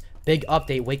servers, big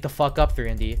update, wake the fuck up,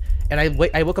 3ND. And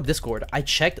I woke up Discord. I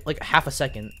checked like half a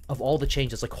second of all the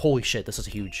changes. Like, holy shit, this is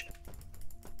huge.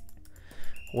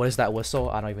 What is that whistle?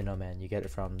 I don't even know, man. You get it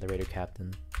from the Raider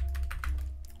Captain.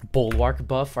 Bulwark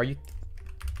buff? Are you...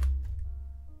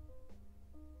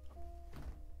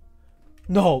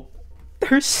 No.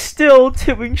 They're still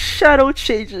doing shadow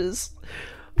changes.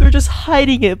 They're just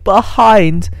hiding it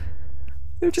behind...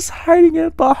 They're just hiding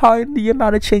it behind the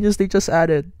amount of changes they just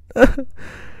added.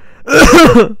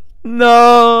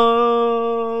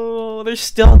 No, they're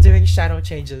still doing shadow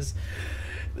changes.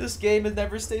 This game, it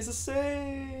never stays the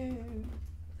same.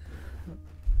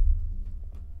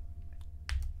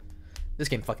 This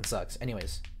game fucking sucks.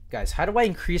 Anyways, guys, how do I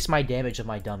increase my damage of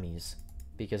my dummies?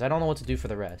 Because I don't know what to do for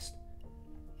the rest.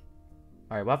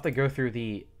 Alright, we'll have to go through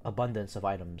the abundance of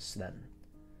items then.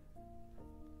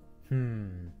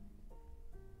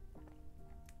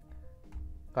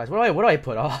 Guys, what do I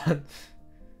put on?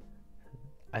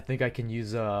 I think I can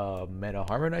use a meta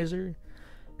harmonizer.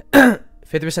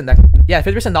 50% yeah,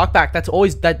 50% knockback. That's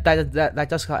always that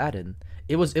just got added.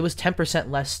 It was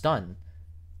 10% less stun.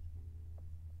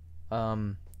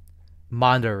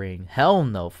 Mondo ring. Hell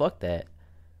no, fuck that.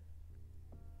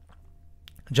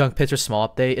 Junk picture small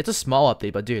update. It's a small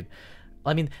update, but dude,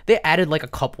 I mean, they added like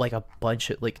a bunch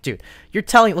of like, dude. You're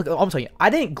telling, look, I'm telling you,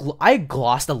 I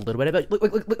glossed a little bit of it.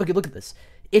 Look at this.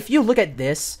 If you look at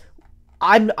this,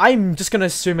 I'm just gonna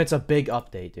assume it's a big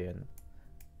update, dude.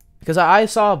 Because I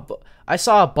saw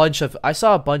a bunch of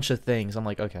things. I'm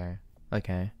like, okay.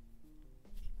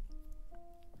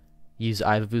 Use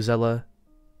Ivuzela.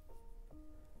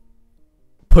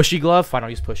 Pushy glove. Fine, I'll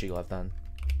use pushy glove then.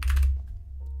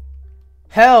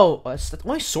 Hell, that's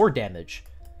only sword damage.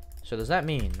 So does that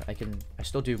mean I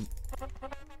still do...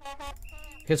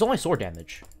 It's only sword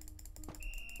damage.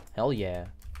 Hell yeah.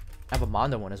 I have a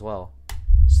Mondo one as well.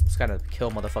 Let's kind of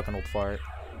kill motherfucking old fart.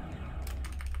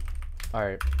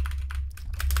 Alright.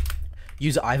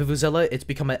 Use Ivuzela. It's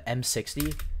become an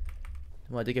M60.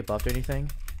 What, did it get buffed or anything?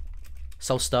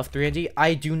 Sell stuff, 3ND.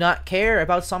 I do not care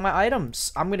about some of my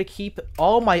items. I'm gonna keep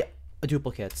all my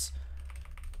duplicates.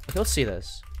 Okay, let's see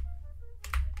this.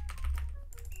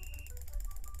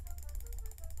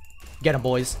 Get him,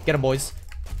 boys. Get him, boys.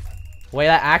 Wait,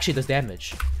 that actually does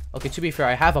damage. Okay, to be fair,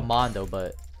 I have a Mondo,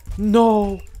 but...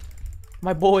 No!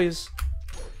 My boys.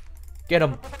 Get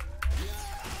him.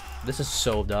 This is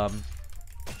so dumb.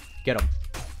 Get him.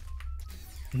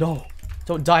 No.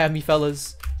 Don't die on me,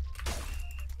 fellas.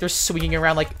 They're swinging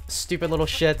around like stupid little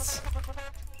shits.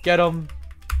 Get him.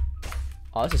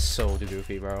 Oh, this is so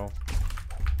goofy, bro.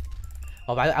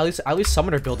 Oh, at least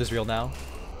Summoner build is real now.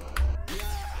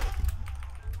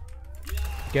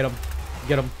 Get him.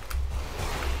 Get him.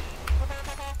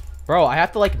 Bro, I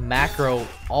have to like macro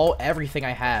everything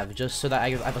I have just so that I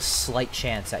have a slight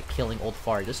chance at killing old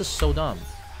fart. This is so dumb.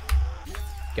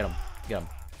 Get him. Get him.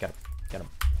 Get him. Get him.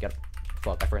 Get him.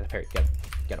 Fuck, I forgot to parry. Get him.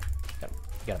 Get him.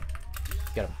 Get him.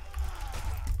 Get him.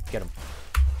 Get him.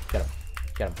 Get him.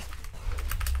 Get him.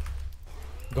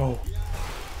 Go.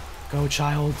 Go,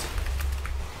 child.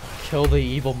 Kill the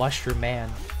evil mushroom man.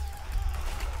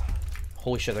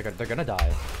 Holy shit, they're gonna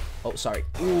die. Oh, sorry.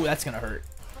 Ooh, that's gonna hurt.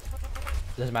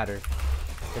 Doesn't matter.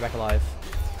 Get back alive.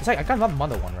 It's like, I got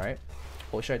another one, right?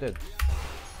 Holy shit, I did.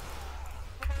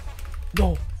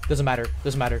 No! Doesn't matter.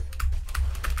 Doesn't matter.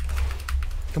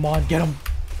 Come on, get him!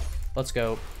 Let's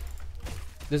go.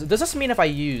 Does this mean if I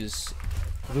use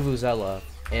Vuvuzela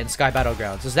in Sky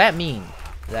Battlegrounds, does that mean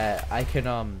that I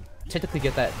can technically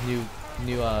get that new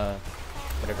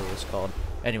whatever it was called?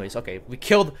 Anyways, okay, we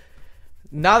killed.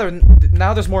 Now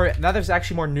there's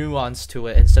actually more nuance to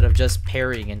it instead of just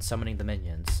parrying and summoning the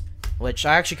minions, which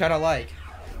I actually kind of like.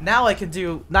 Now I can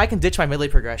ditch my melee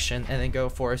progression and then go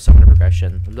for a summoner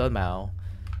progression. Lamau.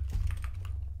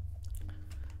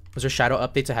 Was there shadow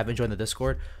updates? I haven't joined the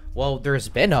Discord. Well, there's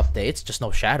been updates, just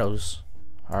no shadows.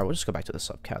 Alright, we'll just go back to the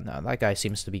sub count now. That guy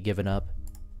seems to be giving up.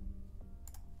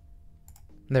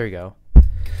 There we go.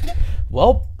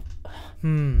 Well,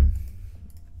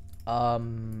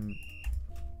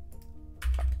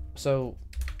 so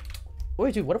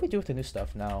what do we do with the new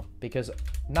stuff now? Because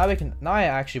now I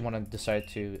actually want to decide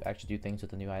to actually do things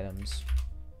with the new items.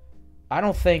 I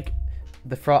don't think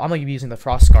I'm gonna be using the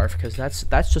frost scarf because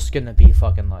that's just gonna be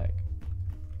fucking like,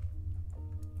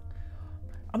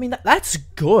 I mean that's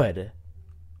good,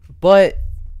 but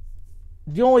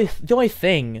the only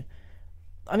thing,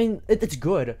 I mean it's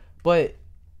good, but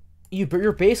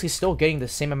you're basically still getting the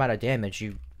same amount of damage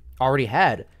you already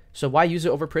had. So why use it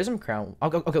over Prism Crown?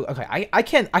 Okay. I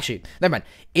can't actually. Never mind.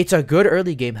 It's a good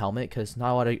early game helmet because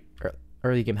not a lot of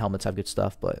early game helmets have good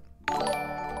stuff, but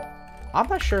I'm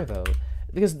not sure though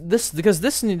because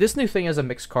this new thing is a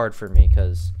mixed card for me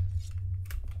because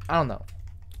I don't know.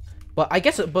 But I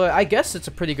guess it's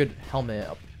a pretty good helmet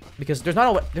because there's not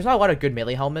a lot of good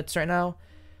melee helmets right now.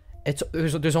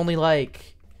 There's only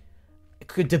like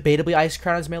could debatably Ice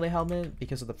Crown as melee helmet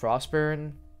because of the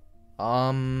Frostburn.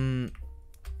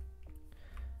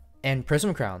 And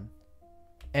Prism Crown,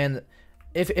 and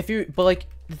if you like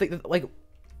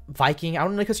Viking, I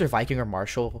don't know, consider Viking or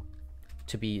Martial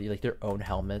to be like their own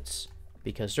helmets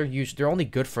because they're only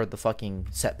good for the fucking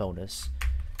set bonus.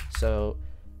 So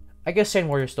I guess Sand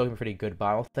Warrior is still pretty good, but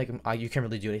I don't think you can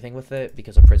really do anything with it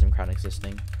because of Prism Crown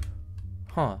existing.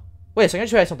 Huh? Wait, so I'm gonna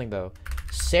try something though.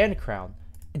 Sand Crown,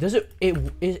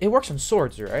 it works on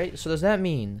swords, right? So does that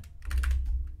mean?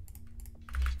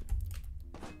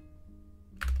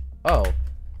 Oh,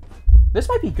 this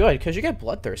might be good because you get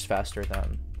Bloodthirst faster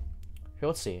then. Here,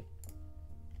 let's see.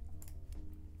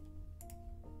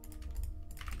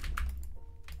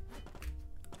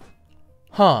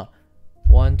 Huh?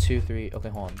 1, 2, 3. Okay,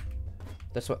 hold on.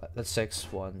 That's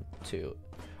 6. 1, 2.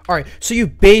 All right, so you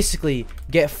basically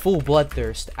get full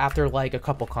Bloodthirst after like a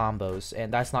couple combos,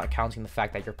 and that's not counting the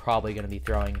fact that you're probably gonna be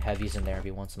throwing heavies in there every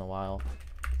once in a while.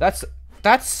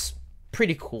 That's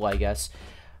pretty cool, I guess.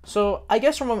 So, I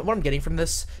guess from what I'm getting from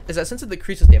this is that since it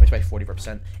decreases damage by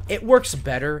 44%, it works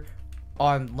better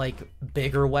on, like,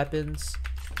 bigger weapons.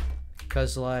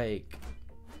 Because, like,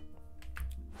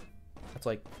 that's,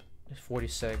 like,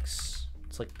 46.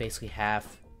 It's, like, basically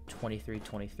half 23,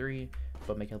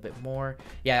 but making a bit more.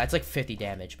 Yeah, it's, like, 50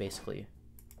 damage, basically.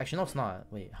 Actually, no, it's not.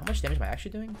 Wait, how much damage am I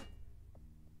actually doing?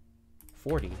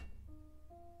 40.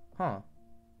 Huh.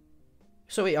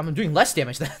 So, wait, I'm doing less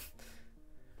damage then.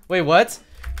 Wait, what?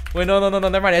 Wait, no,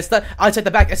 never mind. It's not. I'll take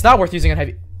the back. It's not worth using on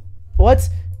heavy. What?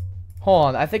 Hold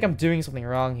on. I think I'm doing something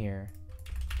wrong here.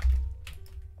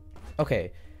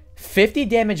 Okay, 50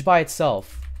 damage by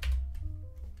itself.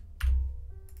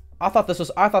 I thought this was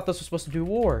supposed to do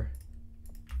war.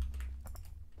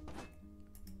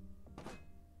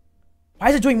 Why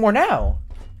is it doing more now?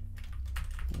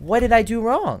 What did I do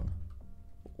wrong?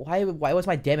 Why was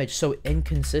my damage so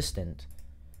inconsistent?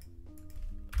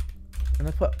 I'm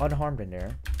gonna put unharmed in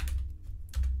there.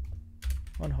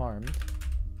 Unharmed.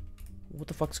 What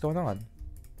the fuck's going on?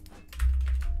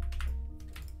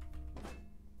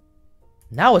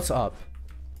 Now it's up.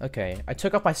 Okay, I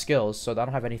took up my skills, so I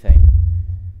don't have anything.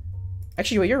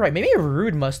 Actually, wait, you're right. Maybe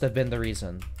Rude must have been the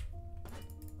reason.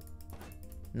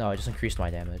 No, it just increased my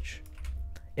damage.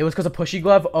 It was because of Pushy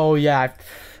Glove? Oh yeah.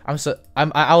 I'm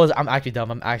actually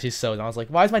dumb. I'm actually so dumb. I was like,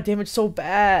 why is my damage so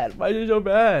bad? Why is it so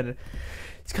bad?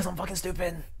 It's because I'm fucking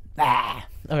stupid. Ah.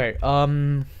 Okay,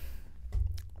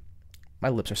 my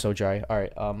lips are so dry.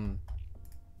 Alright,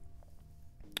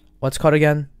 what's it called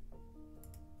again?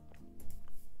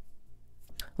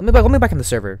 Let me back in the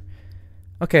server.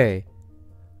 Okay.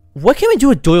 What can we do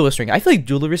with Duelist Ring? I feel like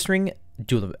Duelist Ring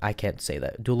I can't say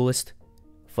that. Duelist.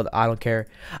 I don't care.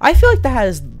 I feel like that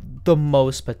has the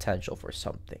most potential for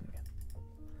something.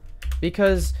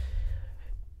 Because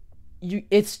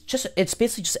it's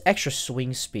basically just extra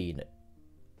swing speed.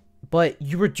 But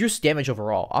you reduce damage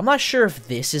overall. I'm not sure if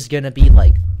this is gonna be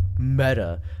like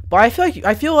meta. But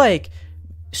I feel like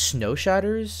Snow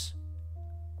Shatters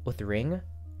with Ring.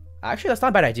 Actually, that's not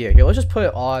a bad idea. Here, let's just put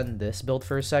it on this build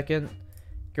for a second.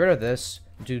 Get rid of this.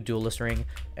 Do Duelist Ring.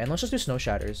 And let's just do Snow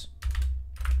Shatters.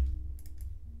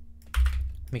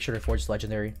 Make sure to forge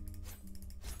legendary.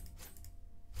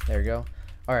 There we go.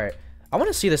 Alright. I want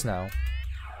to see this now.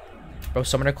 Bro,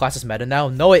 Summoner class is meta now?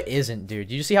 No, it isn't, dude.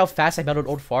 Did you see how fast I melded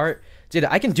Old Fart? Dude,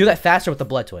 I can do that faster with the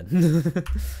Blood Twin.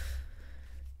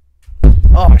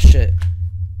 Oh, shit.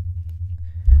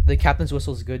 The Captain's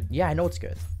Whistle is good. Yeah, I know it's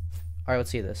good. Alright, let's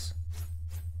see this.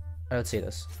 Alright, let's see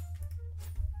this.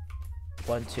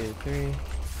 1, 2, 3.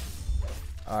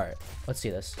 Alright, let's see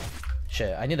this.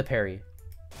 Shit, I need a parry.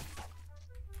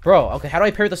 Bro, okay, how do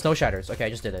I parry the Snow Shatters? Okay, I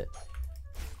just did it.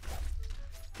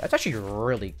 That's actually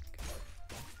really...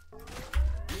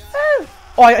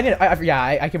 Oh,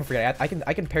 I can forget. I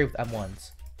can parry with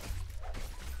M1s.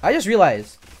 I just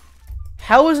realized,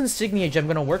 how is Insignia Gem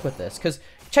gonna work with this? Because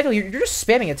technically, you're just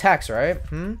spamming attacks, right?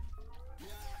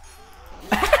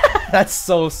 That's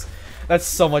so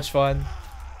much fun.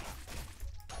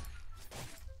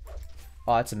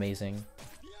 Oh, that's amazing.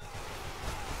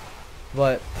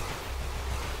 But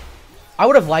I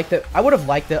would have liked it. I would have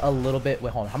liked it a little bit.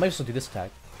 Wait, hold on. How am I supposed to do this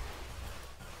attack?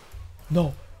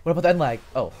 No. What about the end lag?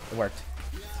 Oh, it worked.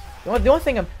 The only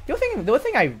thing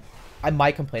I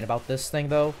might complain about this thing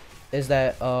though is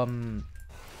that a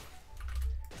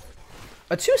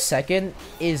 2-second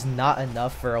is not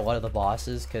enough for a lot of the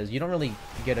bosses because you don't really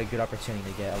get a good opportunity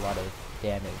to get a lot of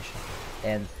damage.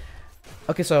 And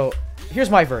okay, so here's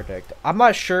my verdict. I'm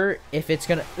not sure if it's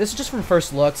gonna. This is just from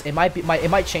first looks. It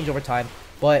might change over time.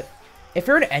 But if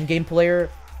you're an endgame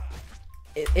player,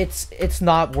 it's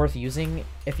not worth using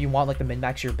if you want like the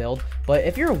min-max your build. But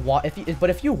if you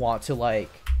want to like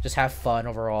just have fun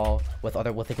overall with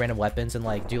like random weapons and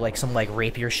like do like some like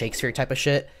rapier Shakespeare type of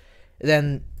shit,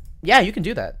 then yeah, you can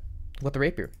do that with the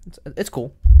rapier. It's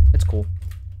cool. It's cool.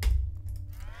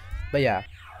 But yeah,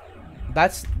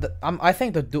 that's the I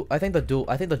think the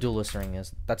duelist ring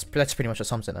is that's pretty much what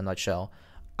sums it in a nutshell.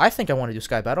 I think I want to do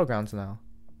Sky Battlegrounds now.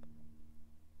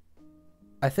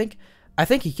 I think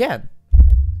he can.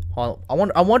 Hold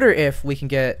on, I wonder if we can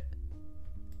get.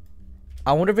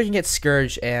 I wonder if we can get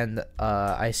Scourge and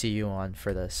icyu on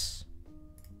for this.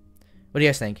 What do you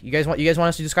guys think? You guys want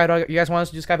us to do Sky Battlegrounds?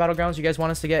 You guys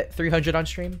want us to get 300 on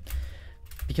stream?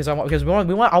 Because I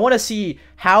want to see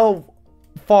how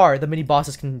far the mini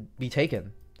bosses can be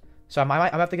taken. So I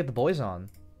might have to get the boys on.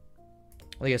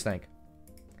 What do you guys think?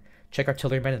 Check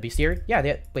Artilleryman and Bestiary.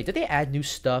 Yeah, wait, did they add new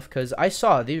stuff? Because I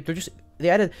saw they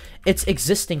added it's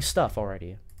existing stuff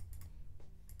already.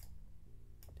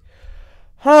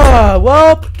 Huh,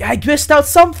 well, I missed out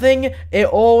something. It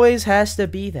always has to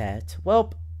be that.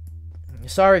 Well,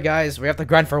 sorry guys, we have to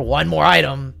grind for one more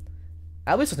item.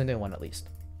 At least it's a new one, at least.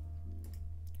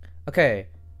 Okay,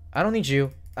 I don't need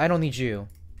you. I don't need you.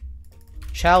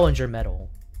 Challenger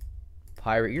medal.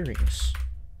 Pirate earrings.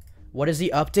 What is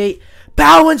the update?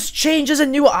 Balance changes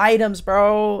and new items,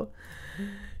 bro.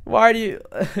 Why do you...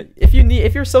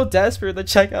 if you're so desperate to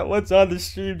check out what's on the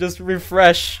stream, just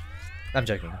refresh. I'm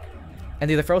joking. And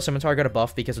the Feral Scimitar got a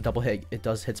buff because of double hit. It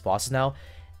does hits bosses now.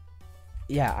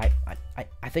 Yeah,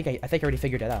 I think I already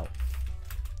figured it out.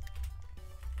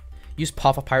 Use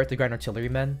Papa Pirate to grind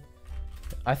Artillerymen.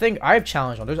 I think I have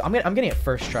challenged one. I'm getting it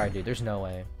first try, dude. There's no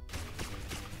way.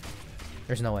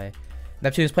 There's no way.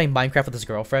 Neptune is playing Minecraft with his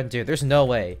girlfriend, dude. There's no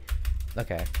way.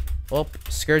 Okay. Well,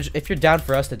 Scourge, if you're down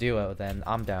for us to duo, then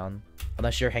I'm down.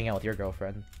 Unless you're hanging out with your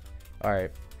girlfriend. All right.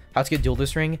 How to get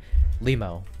Duelist Ring?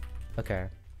 Limo. Okay.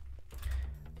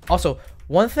 Also,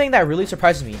 one thing that really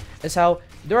surprises me is how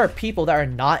there are people that are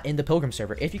not in the Pilgrim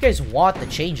server. If you guys want the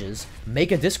changes,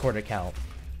 make a Discord account.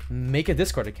 Make a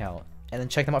Discord account. And then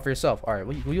check them out for yourself. Alright,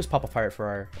 we'll use Papa Pirate for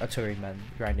our Artillerymen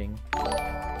grinding.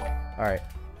 Alright.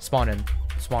 Spawn in.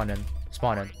 Spawn in.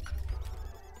 Spawn in.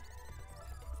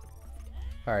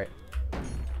 Alright.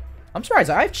 I'm surprised.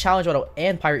 I've challenged Auto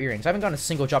and Pirate Earrings. I haven't gotten a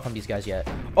single drop from these guys yet.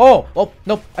 Oh! Oh,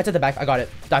 nope. I took the back. I got it.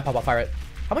 Die, Papa Pirate.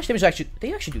 How much damage do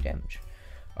they actually do damage?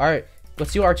 Alright,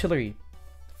 let's do artillery.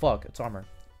 Fuck, it's armor.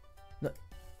 No.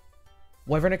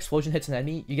 Whenever an explosion hits an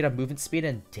enemy, you get a movement speed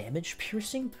and damage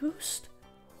piercing boost?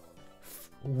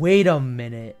 Wait a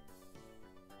minute.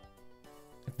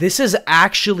 This is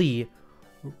actually...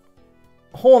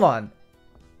 Hold on.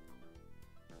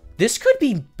 This could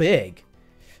be big.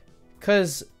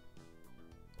 Cause,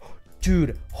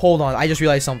 dude, hold on. I just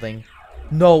realized something.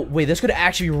 No, wait, this could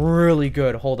actually be really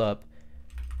good. Hold up.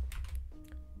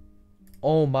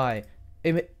 Oh my.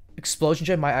 Explosion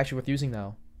gem might actually be worth using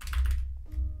now.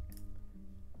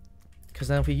 Because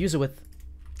then if we use it with...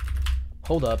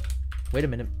 Hold up. Wait a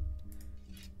minute.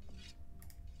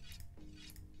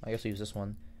 I guess we use this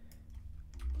one.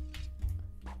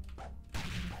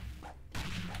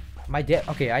 My dad...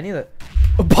 Okay, I need a...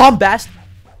 Bombast!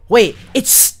 Wait,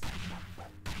 it's...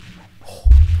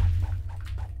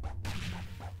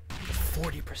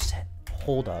 40%.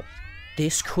 Hold up.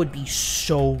 This could be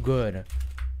so good.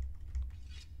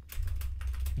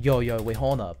 Yo, wait,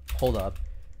 hold up.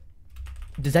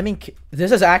 Does that mean...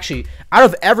 This is actually... Out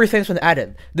of everything that's been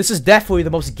added, this is definitely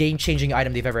the most game-changing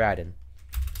item they've ever added.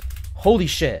 Holy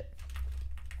shit.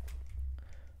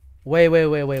 Wait.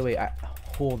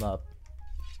 Hold up.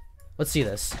 Let's see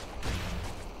this.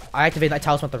 I activate that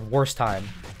talisman at the worst time.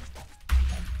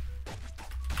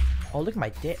 Oh, look at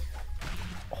my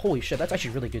holy shit, that's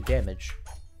actually really good damage.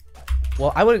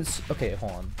 Well, I wouldn't... Okay,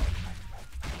 hold on.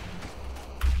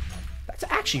 That's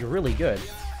actually really good.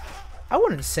 I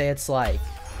wouldn't say it's, like,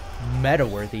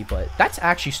 meta-worthy, but that's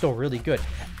actually still really good.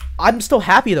 I'm still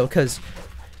happy, though, because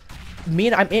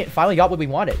me and It finally got what we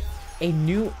wanted. A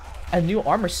new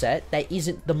armor set that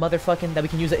isn't the motherfucking... That we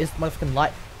can use that is motherfucking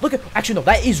light. Look at... Actually, no,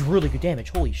 that is really good damage.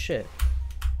 Holy shit.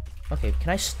 Okay, can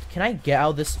I get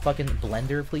out of this fucking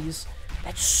blender, please?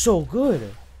 That's so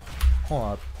good.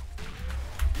 Hold up.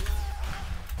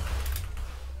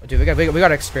 Dude, we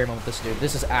gotta experiment with this, dude.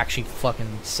 This is actually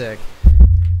fucking sick.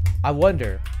 I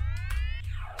wonder.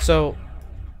 So,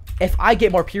 if I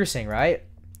get more piercing, right?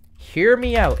 Hear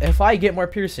me out. If I get more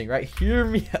piercing, right? Hear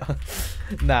me out.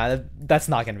 Nah, that's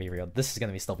not gonna be real. This is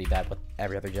gonna still be bad with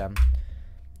every other gem.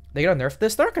 They gonna nerf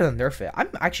this? They're not gonna nerf it. I'm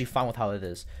actually fine with how it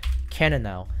is. Cannon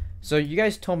now. So, you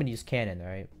guys told me to use cannon,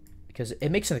 right? Because it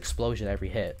makes an explosion every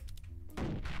hit.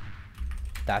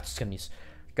 That's gonna be...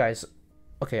 Guys,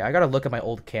 okay, I gotta look at my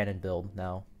old cannon build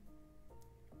now.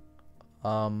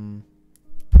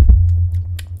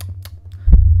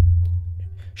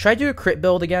 Should I do a crit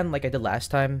build again like I did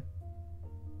last time?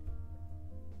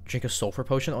 Drink a sulfur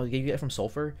potion? Oh, you get it from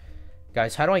sulfur?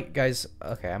 Guys, how do I... Guys,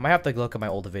 okay, I might have to look at my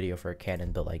old video for a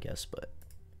cannon build, I guess, but...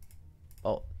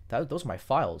 Oh, those are my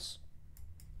files.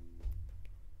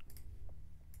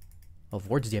 Oh,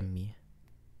 Vord's DMing me.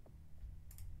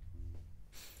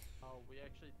 Oh, we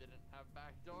actually didn't have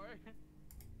backdoor.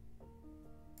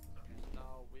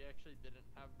 No, we actually didn't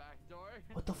have backdoor.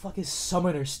 What the fuck is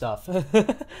summoner stuff?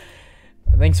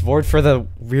 Thanks, Vord, for the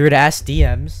weird-ass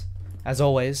DMs, as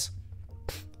always.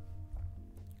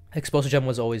 Explosive gem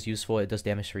was always useful. It does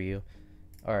damage for you.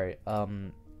 Alright,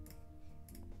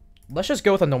 let's just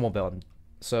go with a normal build.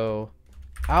 So,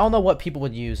 I don't know what people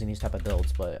would use in these type of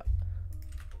builds, but...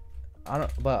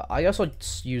 I also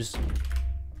use...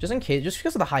 Just in case, just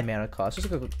because of the high mana cost.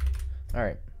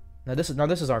 Alright. Now this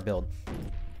is our build.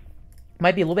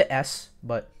 Might be a little bit S,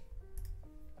 but...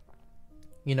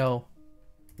 You know...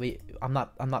 I'm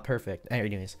not perfect.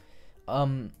 Anyways.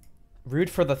 Rude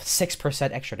for the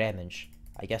 6% extra damage.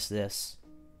 I guess this.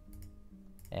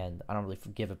 And I don't really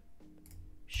give a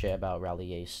shit about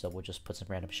Rally Ace, so we'll just put some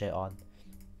random shit on.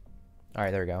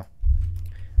 Alright, there we go.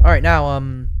 Alright, now,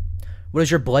 what is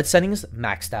your blood settings?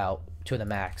 Maxed out to the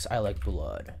max. I like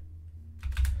blood.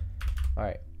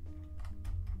 Alright.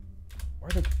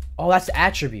 Oh, that's the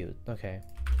attribute. Okay.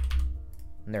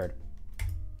 Nerd.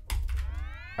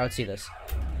 Alright, let's see this.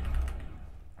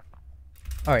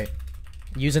 Alright.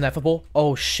 Use ineffable.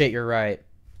 Oh shit, you're right.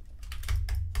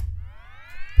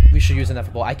 We should use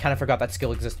ineffable. I kind of forgot that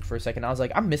skill existed for a second. I was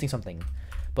like, I'm missing something.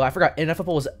 But I forgot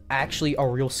ineffable is actually a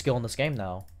real skill in this game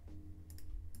now.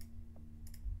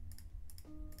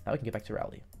 Now we can get back to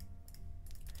rally.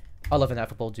 I love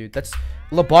ineffable, dude.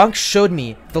 LeBlanc showed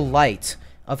me the light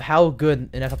of how good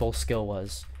ineffable skill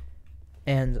was.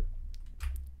 And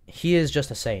he is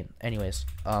just a saint. Anyways,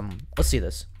 let's see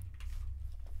this.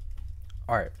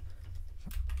 Alright.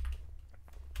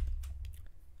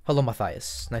 Hello,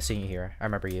 Matthias. Nice seeing you here. I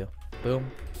remember you.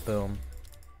 Boom. Boom.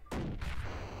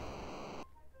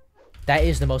 That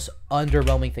is the most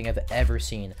underwhelming thing I've ever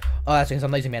seen. Oh, that's because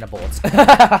I'm using mana bullets.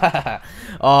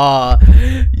 Oh,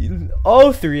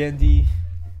 3ND.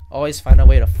 Always find a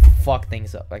way to fuck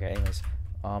things up. Okay, anyways.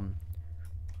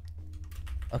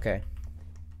 Okay.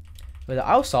 Did the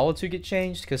Isle Solitude get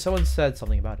changed? Because someone said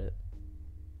something about it.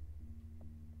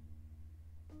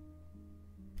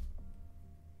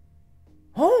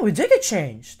 Oh, it did get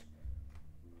changed.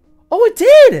 Oh, it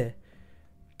did.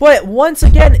 But once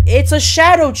again, it's a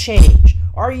shadow change.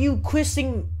 Are you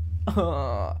questing?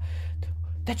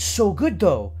 That's so good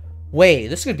though. Wait,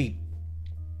 this is gonna be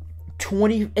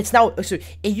 20. It's now. So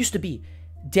it used to be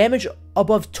damage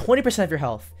above 20% of your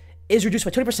health is reduced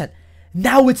by 20%.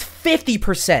 Now it's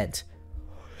 50%.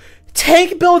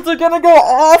 Tank builds are gonna go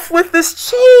off with this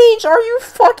change. Are you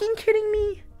fucking kidding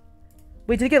me?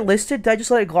 Wait, did it get listed? Did I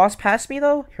just let it gloss past me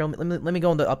though? Here, let me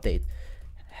go on the update.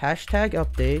 Hashtag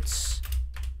updates.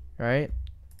 Right?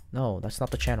 No, that's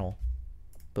not the channel.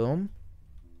 Boom.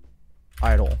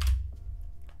 Idle.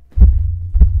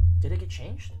 Did it get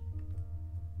changed?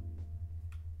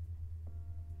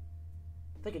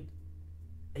 I think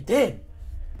it did.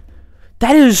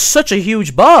 That is such a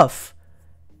huge buff.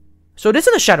 So this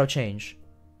is a shadow change.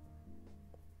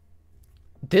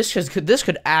 This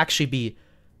could actually be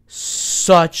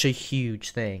such a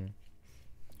huge thing.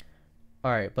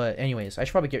 Alright, but anyways, I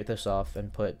should probably get this off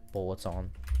and put bullets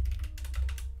on.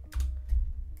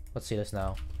 Let's see this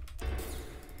now.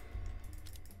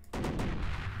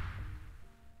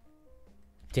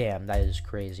 Damn, that is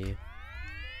crazy.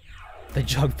 The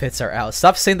junk pits are out.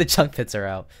 Stop saying the junk pits are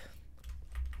out.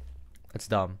 That's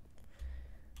dumb.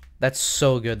 That's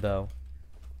so good, though.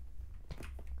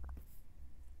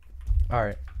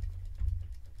 Alright.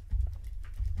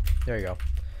 There you go.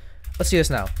 Let's see this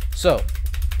now. So.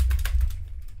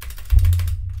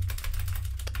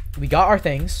 We got our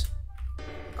things.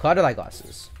 Clouded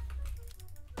eyeglasses.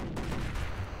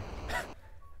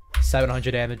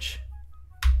 700 damage.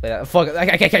 Wait, fuck,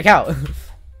 I can't count.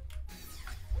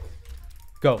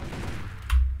 Go.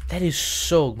 That is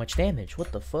so much damage.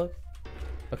 What the fuck?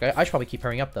 Okay, I should probably keep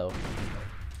hurrying up though.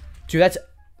 Dude, that's...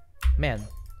 Man.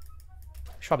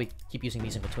 I should probably keep using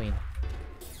these in between.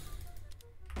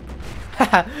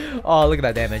 Oh, look at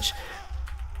that damage.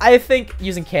 I think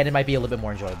using cannon might be a little bit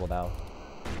more enjoyable now.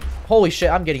 Holy shit,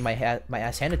 I'm getting my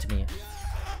ass handed to me.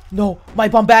 No, my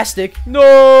bombastic. No!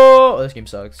 Oh, this game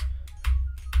sucks.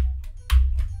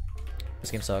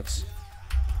 This game sucks.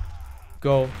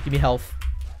 Go, give me health.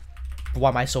 Why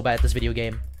am I so bad at this video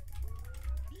game?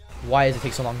 Why does it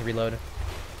take so long to reload?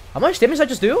 How much damage did I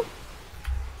just do?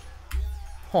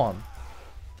 Hold on.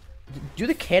 Do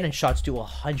the cannon shots do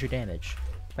 100 damage?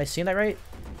 Am I seeing that right?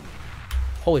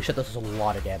 Holy shit, this is a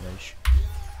lot of damage.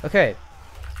 Okay.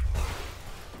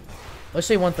 Let's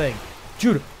say one thing.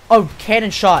 Dude, a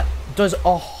cannon shot does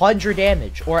 100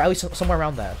 damage. Or at least somewhere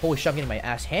around that. Holy shit, I'm getting my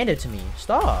ass handed to me.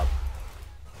 Stop.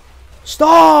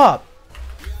 Stop!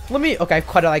 Let me... Okay, I've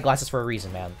cut out eyeglasses for a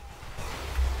reason, man.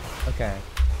 Okay.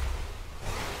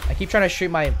 I keep trying to shoot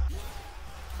my...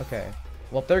 Okay.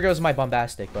 Well, there goes my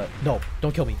bombastic, but... No,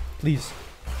 don't kill me. Please.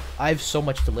 I have so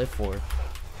much to live for.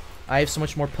 I have so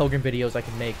much more Pilgrim videos I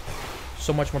can make.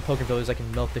 So much more Pilgrim videos I can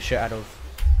milk the shit out of.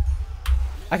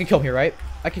 I can kill him here, right?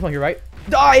 I can kill him here, right?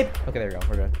 Die! Okay, there we go.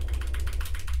 We're good.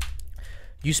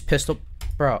 Use pistol...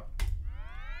 Bro.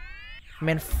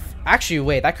 Man, actually,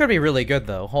 wait. That could be really good,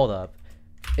 though. Hold up.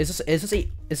 Is this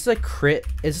a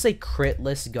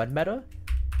critless gun meta?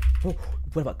 Oh,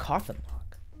 what about coffin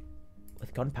lock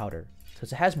with gunpowder?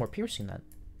 Because it has more piercing then.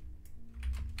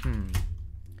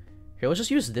 Here, let's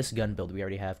just use this gun build we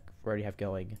already have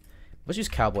going. Let's use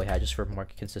cowboy hat just for more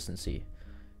consistency.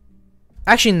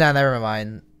 Actually, nah, never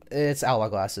mind. It's outlaw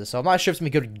glasses, so I'm not sure if it's gonna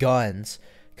be good guns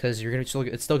because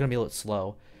it's still gonna be a little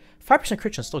slow. 5%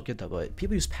 crit chance is still good though, but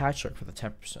people use patchwork for the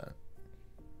 10%.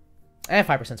 And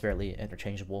 5% is fairly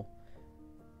interchangeable.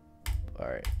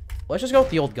 Alright. Let's just go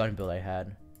with the old gun build I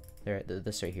had. There,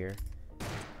 this right here.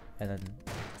 And then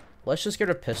let's just get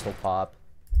a pistol pop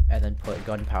and then put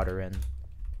gunpowder in.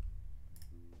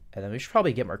 And then we should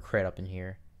probably get more crit up in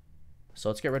here. So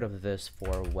let's get rid of this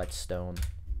for whetstone.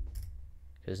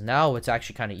 Because now it's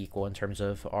actually kind of equal in terms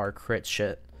of our crit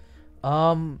shit.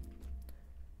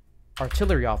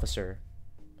 Artillery officer.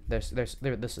 This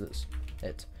is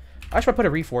it. I should probably put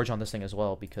a reforge on this thing as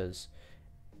well because...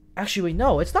 Actually, wait,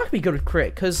 no. It's not going to be good with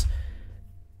crit because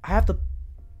I have to...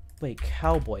 Wait,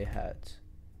 cowboy hat.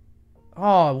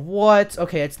 Oh, what?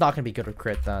 Okay, it's not going to be good with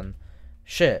crit then.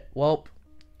 Shit. Well,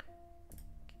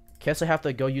 guess I have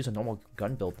to go use a normal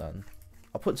gun build then.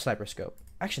 I'll put sniper scope.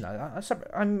 Actually, no.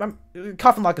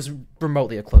 Coffin lock is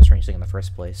remotely a close range thing in the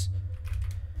first place.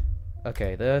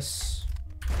 Okay, this.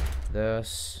 I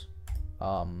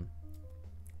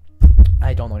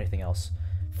don't know anything else.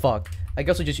 Fuck. I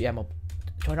guess we just use ammo.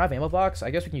 Do I not have ammo box? I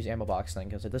guess we can use ammo box then,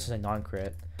 because this is a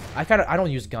non-crit. I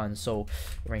don't use guns, so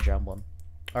ranger emblem.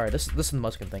 Alright, this is the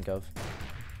most I can think of.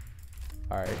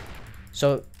 Alright.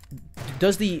 So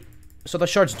the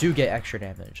shards do get extra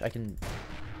damage. Okay,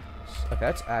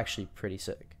 that's actually pretty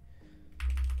sick.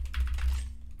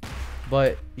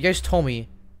 But you guys told me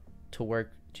to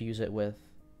use it with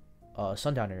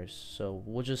sundowners, so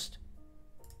we'll just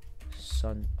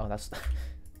Sun. Oh, that's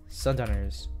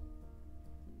Sundowners.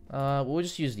 We'll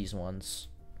just use these ones.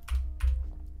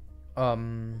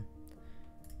 Ammo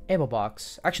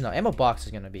box. Actually, no. Ammo box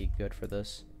is gonna be good for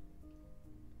this.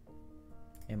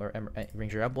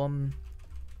 Ranger emblem.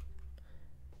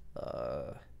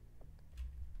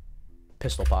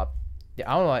 Pistol pop.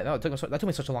 Yeah, I don't know. No, that took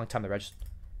me such a long time to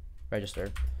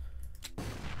register.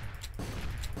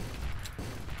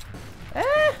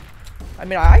 I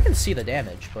mean, I can see the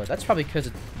damage, but that's probably because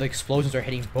the explosions are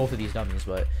hitting both of these dummies.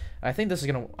 But I think this is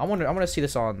gonna. I want to see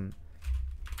this on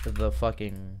the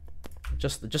fucking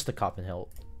just the coffin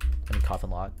hilt. I mean,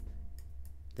 coffin lock.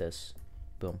 This,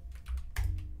 boom.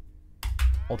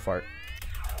 Old fart.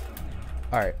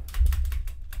 All right.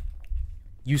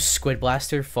 You squid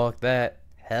blaster? Fuck that.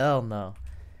 Hell no.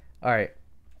 All right.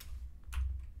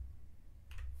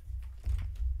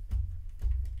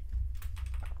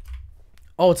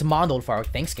 Oh, it's a modeled firework.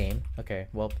 Thanks, game. Okay,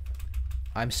 well,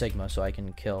 I'm Sigma, so I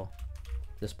can kill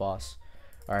this boss.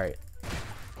 Alright.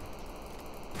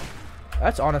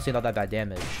 That's honestly not that bad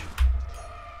damage.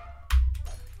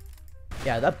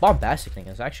 Yeah, that bombastic thing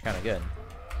is actually kind of good.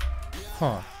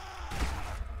 Huh.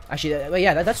 Actually,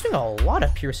 yeah, that's doing a lot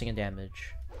of piercing and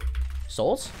damage.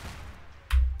 Souls?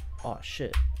 Oh,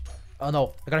 shit. Oh,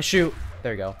 no. I gotta shoot.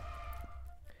 There you go.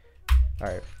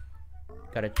 Alright.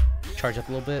 Gotta charge up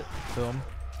a little bit. Boom.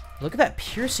 Look at that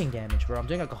piercing damage, bro. I'm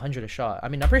doing like 100 a shot. I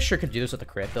mean, I'm pretty sure I could do this with a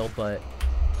crit build, but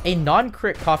a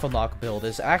non-crit coffin lock build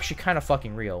is actually kind of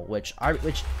fucking real, which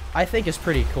I think is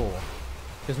pretty cool.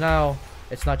 Because now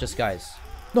it's not just guys.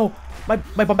 No, my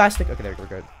bombastic. Okay, there we're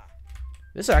good.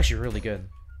 This is actually really good.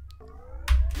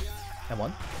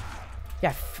 M1.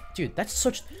 Yeah, dude, that's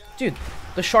such. Dude,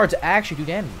 the shards actually do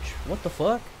damage. What the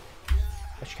fuck?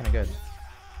 Actually, kind of good.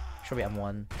 Should be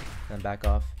M1, then back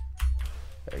off.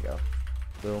 There you go.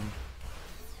 Boom.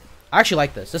 I actually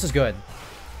like this. This is good.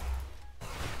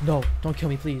 No, don't kill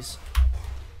me, please.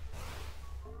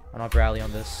 I'm not rally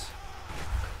on this.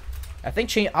 I think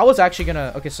change. I was actually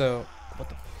gonna. Okay, so what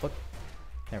the fuck?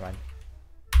 Never mind.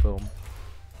 Boom.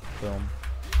 Boom.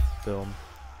 Boom.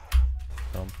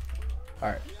 Boom. All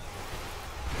right.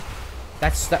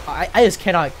 That's that. I just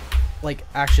cannot like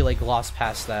actually like gloss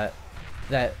past that.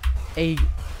 That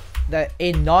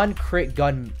a non-crit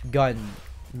gun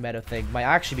meta thing might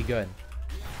actually be good.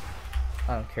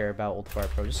 I don't care about old fire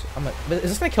pro. Just is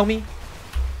this gonna kill me?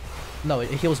 No, it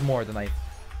heals more than I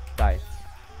die.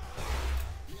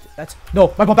 That's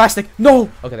no, my bombastic. No.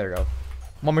 Okay, there we go.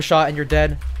 One more shot and you're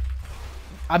dead.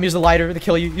 I'm using the lighter to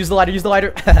kill you. Use the lighter. Use the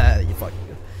lighter. You fucking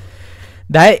good.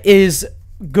 That is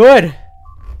good.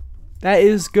 That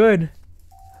is good.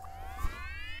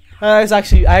 I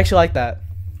actually like that.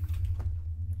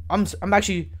 I'm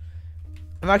actually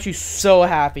so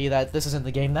happy that this is in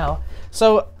the game now.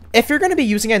 So if you're gonna be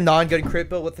using a non-good crit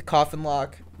build with the coffin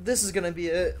lock, this is gonna be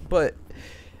it. But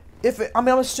if it, I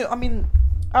mean,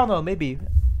 I don't know, maybe.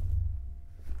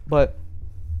 But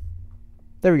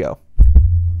there we go.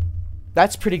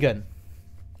 That's pretty good.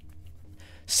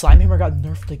 Slime Hammer got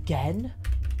nerfed again,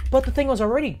 but the thing was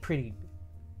already pretty.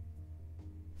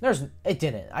 It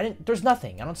didn't. There's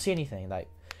nothing. I don't see anything. Like,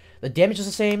 the damage is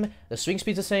the same. The swing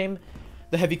speed's the same.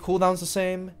 The heavy cooldown's the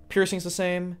same. Piercing's the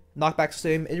same. Knockback's the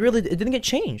same. It didn't get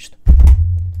changed.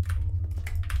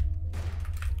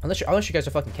 Unless you guys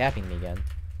are fucking capping me again.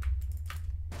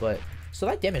 But so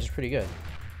that damage is pretty good.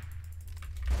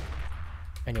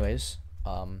 Anyways,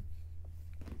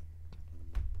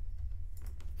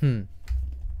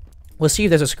 let's see if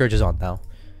there's a scourges on now.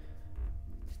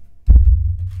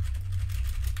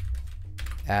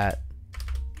 At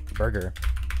burger.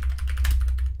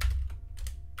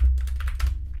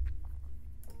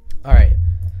 All right.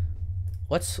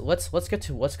 Let's get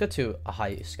to a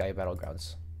high sky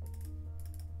battlegrounds.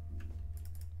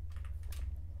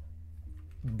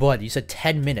 Bud, you said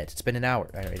 10 minutes. It's been an hour.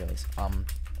 Anyways, all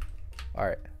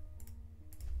right.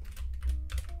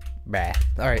 Bah.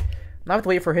 All right. Now I have to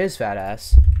wait for his fat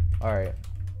ass. All right.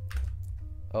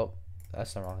 Oh,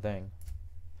 that's the wrong thing.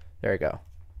 There we go.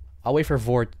 I'll wait for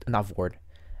Vord, not Vord.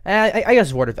 I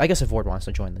guess Vord. I guess if Vord wants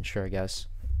to join, then sure. I guess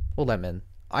we'll let him in.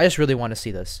 I just really want to see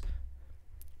this.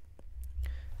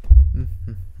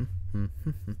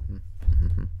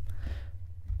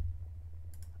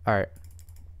 All right.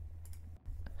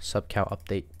 Sub count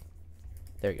update.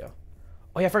 There you go.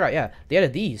 Oh yeah, I forgot. Yeah, they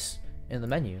added these in the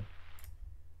menu.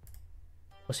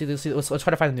 Let's see. Let's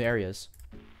try to find the new areas.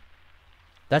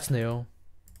 That's new.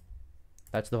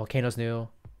 That's the volcano's new.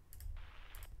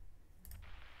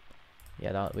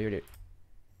 Yeah, that we already.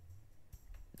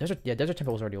 Desert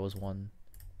Temple was already one.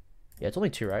 Yeah, it's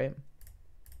only 2, right?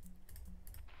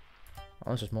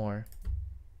 Unless there's more.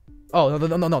 Oh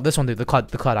no, this one, dude. The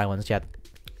cloud islands. Yeah,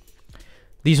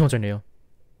 these ones are new.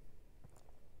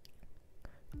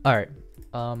 All right.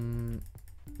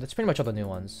 That's pretty much all the new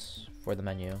ones for the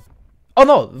menu. Oh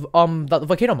no, the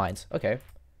volcano mines. Okay,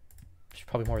 there's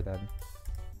probably more then.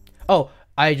 Oh,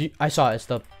 I saw it. It's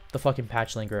the fucking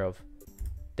Patchling Grove.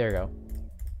 There you go.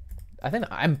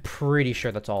 I'm pretty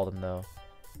sure that's all of them though.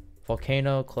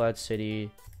 Volcano, Cloud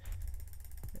City.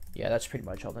 Yeah, that's pretty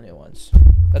much all the new ones.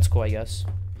 That's cool, I guess.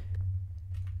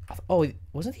 Oh,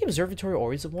 wasn't the observatory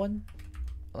always the one?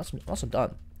 Unless I'm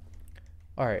done.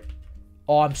 All right.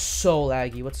 Oh, I'm so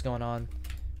laggy. What's going on?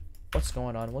 What's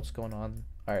going on? What's going on?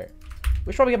 All right.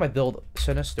 We should probably get my build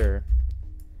Sinister.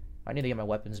 I need to get my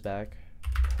weapons back.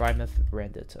 Primuth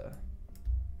Randita.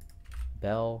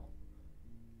 Bell.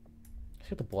 Let's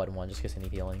get the blood one just in case I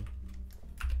need healing.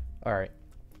 All right.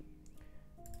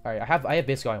 All right. I have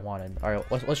basically all I wanted. All right.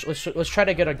 Let's try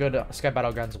to get a good Sky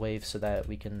Battlegrounds wave so that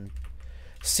we can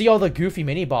see all the goofy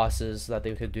mini bosses that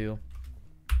they could do.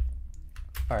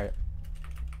 All right.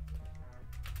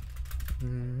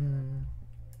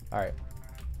 All right.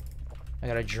 I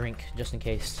got a drink just in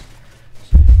case.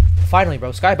 Finally,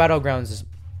 bro, Sky Battlegrounds is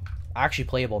actually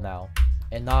playable now,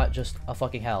 and not just a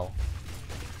fucking hell.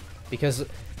 Because,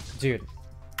 dude,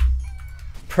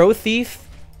 Pro Thief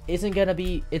isn't gonna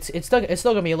be. It's still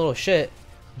gonna be a little shit,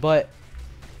 but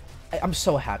I'm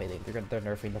so happy they're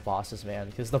nerfing the bosses, man.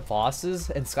 Because the bosses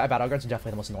in Sky Battlegrounds are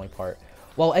definitely the most annoying part.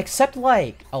 Well, except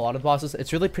like a lot of the bosses,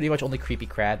 it's really pretty much only Creepy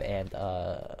Crab and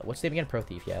what's the name again? Pro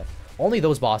Thief, yeah. Only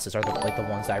those bosses are the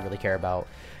ones that I really care about.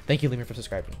 Thank you, Lemur, for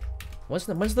subscribing. When's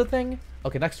the thing?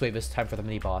 Okay, next wave is time for the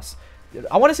mini boss.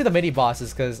 I want to see the mini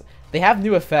bosses because they have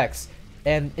new effects,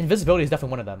 and invisibility is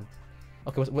definitely one of them.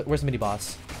 Okay, where's the mini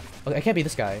boss? Okay, it can't be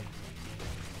this guy.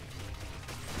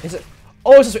 Is it?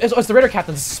 Oh, it's the Raider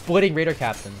Captain, splitting Raider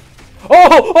Captain.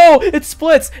 Oh, it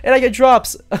splits, and I get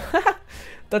drops.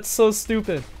 That's so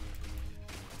stupid.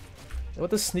 What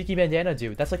does Sneaky Bandana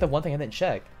do? That's like the one thing I didn't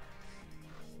check.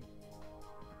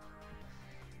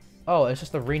 Oh, it's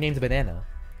just a renamed banana.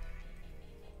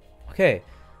 Okay,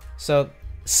 so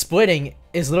splitting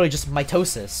is literally just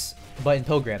mitosis, but in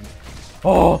Pilgrim.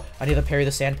 Oh, I need to parry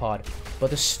the sand pod, but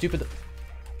the stupid.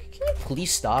 Can you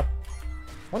please stop?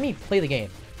 Let me play the game.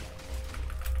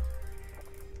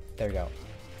 There we go.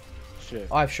 Shit.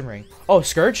 Oh, I have shimmering. Oh,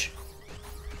 Scourge.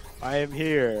 I am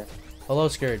here. Hello,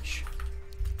 Scourge.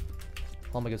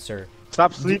 Oh my good sir.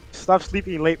 Stop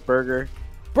sleeping late, Burger.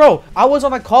 Bro, I was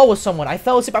on a call with someone. I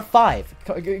fell asleep at 5.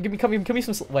 Give me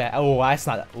some. Wait, oh, that's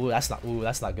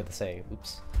not good to say.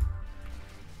 Oops.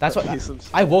 That's what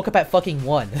I woke up at fucking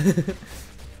 1.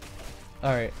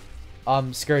 All right.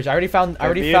 Scourge. I already found.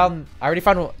 Me and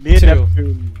 2.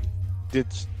 Neptune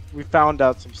we found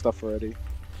out some stuff already.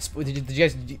 Did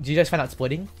you guys find out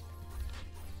splitting?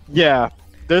 Yeah.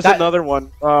 There's another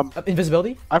one.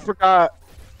 Invisibility? I forgot.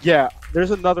 Yeah,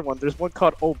 there's another one. There's one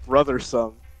called Oh Brother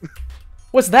Some.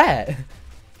 What's that?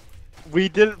 We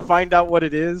didn't find out what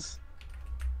it is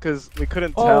because we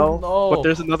couldn't tell. No. But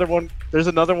there's another one. There's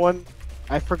another one.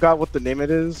 I forgot what the name it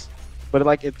is, but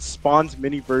it spawns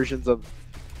mini versions of.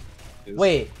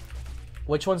 Wait,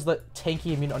 which one's the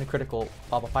tanky immune uncritical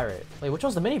Baba Pirate? Wait, which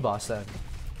one's the mini boss then?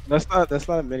 That's not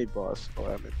a mini boss. Oh,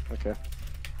 I mean, okay.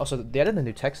 Also, they added the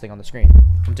new text thing on the screen.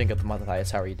 I'm Dingo the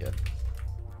Matthias. How are you doing?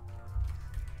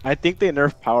 I think they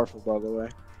nerfed Powerful, by the way.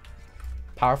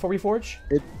 Powerful Reforge?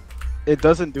 It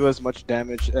doesn't do as much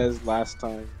damage as last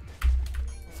time.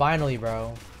 Finally,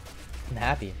 bro. I'm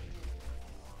happy.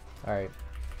 All right.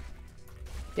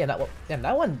 Yeah, that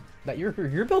one. That your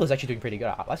build is actually doing pretty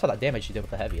good. I saw that damage you did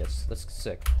with the heavy. That's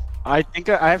sick. I think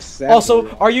I have.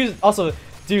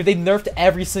 Dude, they nerfed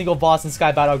every single boss in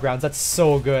Sky Battlegrounds. That's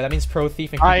so good. That means Pro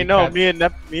Thief and Creepy I know. Crab.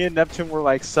 Me and Neptune were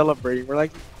like celebrating. We're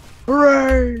like,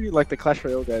 hooray! Like the Clash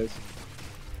Royale guys.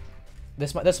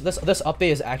 This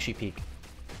update is actually peak.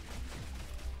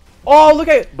 Oh, look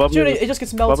at Bubbly, dude! It just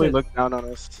gets melted. Bubbly looked down on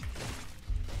us.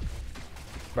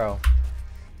 Bro,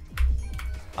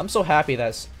 I'm so happy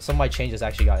that some of my changes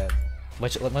actually got in.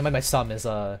 Which my sum is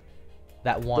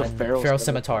that one Feral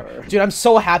Scimitar. Dude, I'm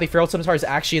so happy Feral Scimitar is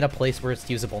actually in a place where it's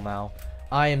usable now.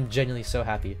 I am genuinely so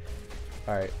happy.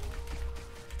 All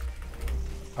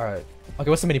right. Okay,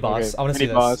 what's the mini boss? Okay, I want to see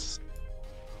this. Boss.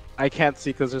 I can't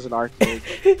see because there's an arcade.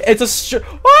 It's a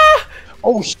ah!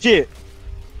 Oh shit!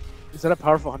 Is that a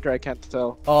powerful hunter? I can't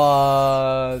tell.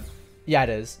 Yeah, it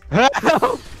is.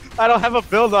 I don't have a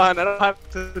build on. I don't have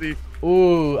ability.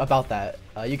 Ooh, about that.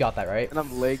 You got that right. And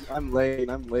I'm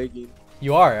lagging.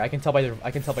 You are. I can tell by your.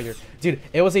 Dude,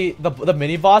 it was the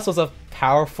mini boss was a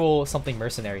powerful something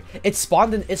mercenary. It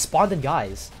spawned in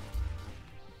guys.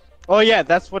 Oh yeah,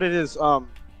 that's what it is.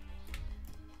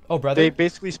 Oh, brother. They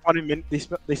basically spawn in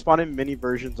they spawn in mini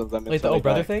versions of them. Like the until oh they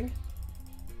brother die. thing.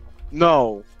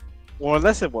 No, or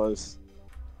unless it was.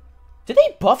 Did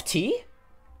they buff T?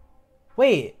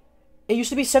 Wait, it used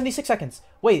to be 76 seconds.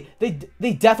 Wait, they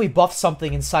definitely buffed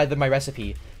something inside my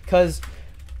recipe, because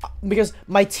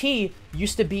my T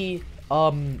used to be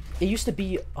it used to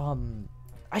be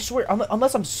I swear,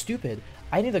 unless I'm stupid,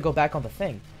 I need to go back on the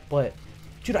thing. But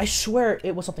dude, I swear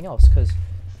it was something else, because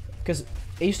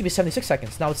it used to be 76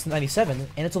 seconds. Now it's 97,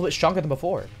 and it's a little bit stronger than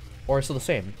before, or it's still the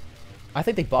same. I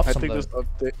think they buffed I some think of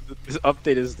the... this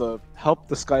update is the help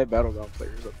the Sky Battleground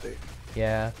players update.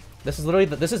 Yeah, this is literally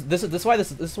this is why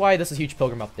this is a huge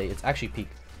Pilgrim update. It's actually peak.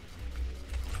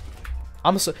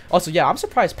 Also, yeah, I'm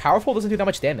surprised Powerful doesn't do that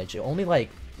much damage. It only like...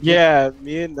 Yeah,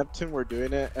 me and Neptune were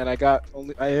doing it, and I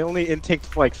only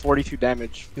intaked like 42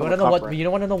 damage. You wanna know what? You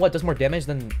don't wanna know what does more damage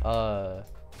than the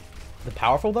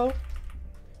Powerful though?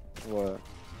 What?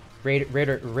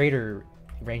 Raider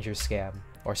Ranger scam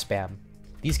or spam.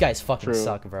 These guys fucking True.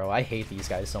 suck, bro. I hate these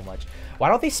guys so much. Why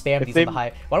don't they spam If these they- at the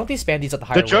high? Why don't they spam these at the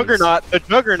higher The Juggernaut, the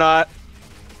Juggernaut,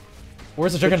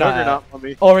 Where's the the Juggernaut? Juggernaut, At?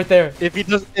 mommy. Oh, right there.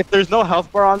 If there's no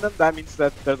health bar on them, that means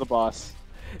that they're the boss.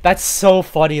 That's so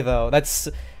funny though. That's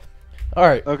all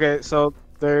right. Okay, so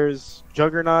there's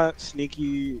Juggernaut,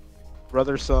 Sneaky,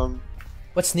 Brothersome,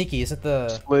 What's sneaky? Is it the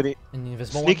Splitting.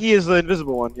 invisible Sneaky is the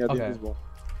invisible one. Yeah, the Okay. invisible. one?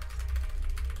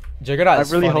 Juggernaut I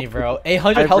is really funny, hope- bro.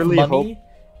 800 I health really mummy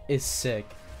is sick.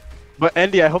 But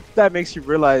Andy, I hope that makes you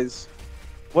realize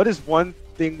what is one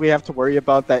thing we have to worry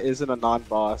about that isn't a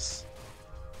non-boss.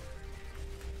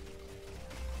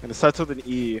 And it starts with an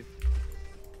E.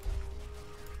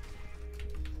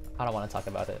 I don't want to talk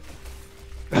about it.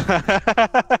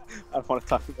 I don't want to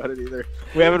talk about it either.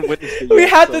 We haven't witnessed it yet. We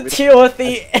had so to deal with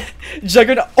the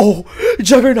Juggernaut. Oh,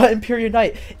 Juggernaut Imperial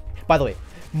Knight. By the way,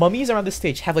 mummies around this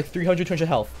stage have like 300, 200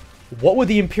 health. What would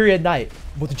the Imperial Knight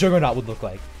with the Juggernaut would look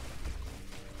like?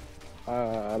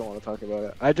 I don't want to talk about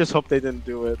it. I just hope they didn't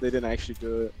do it. They didn't actually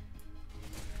do it.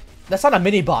 That's not a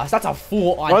mini boss. That's a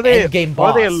full-on Or they, end game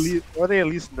boss. or they at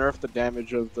least nerf the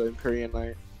damage of the Imperial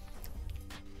Knight.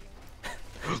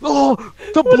 Oh,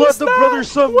 the What blood, is the that? brother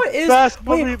some What is? fast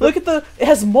Wait, mummy, look at the. It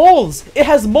has moles. It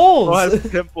has moles. Oh, it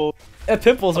has pimples.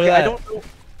 Pimples are Okay, I that. don't know.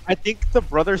 I think the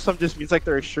brother some just means like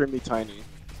they're extremely tiny.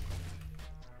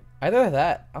 Either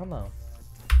that. I don't know.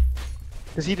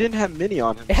 Because he didn't have mini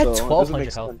on him. It had so 1200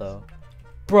 doesn't health make sense. though.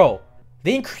 Bro,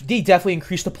 they definitely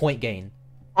increased the point gain.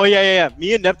 Oh yeah.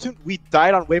 Me and Neptune, we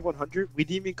died on wave 100. We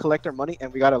didn't even collect our money,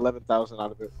 and we got 11,000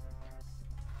 out of it.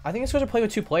 I think it's because they're playing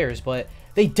with 2 players, but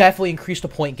they definitely increased the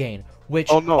point gain. Which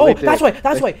Oh, no, they that's did. why.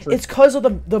 That's They- why. It's because of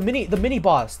the mini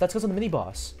boss. That's because of the mini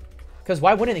boss. Because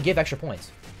why wouldn't it give extra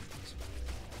points?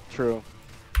 True.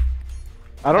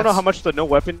 I don't know That's- how much the no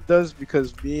weapon does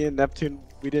because me and Neptune,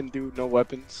 we didn't do no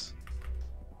weapons.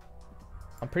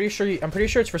 I'm pretty sure. I'm pretty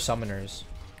sure it's for summoners.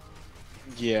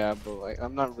 Yeah, but like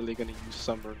I'm not really gonna use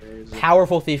summoners.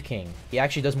 Powerful Thief King. He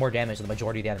actually does more damage than the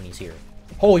majority of the enemies here.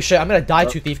 Holy shit! I'm gonna die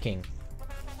to Thief King.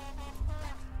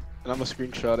 And I'm gonna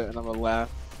screenshot it and I'm gonna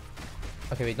laugh.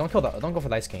 Okay, wait. Don't kill the. Don't go for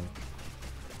the Ice King.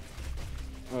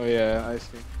 Oh yeah, I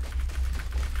see.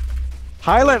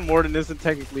 Highland Warden isn't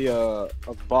technically a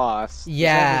boss.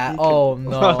 Yeah. It's only Oh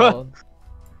Deacon. no.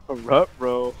 A rut,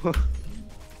 bro.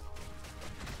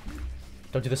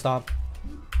 Don't do the stomp.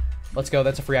 Let's go.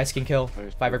 That's a free Ice King kill. Nice,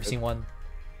 If I've ever perfect. seen one.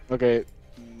 Okay.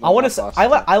 I want to. not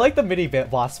boss I like the mini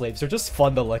boss waves. They're just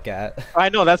fun to look at. I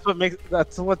know that's what makes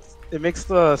it makes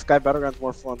the Sky Battlegrounds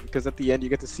more fun because at the end you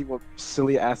get to see what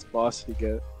silly ass boss you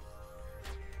get.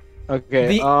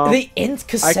 Okay. The int I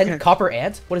consent can- copper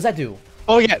ant. What does that do?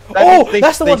 Oh yeah. Oh, means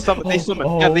that's the they one- Summon, they oh, summon.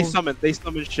 oh. Yeah, they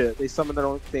summon shit. They summon their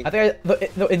own thing. I think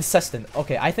the incessant.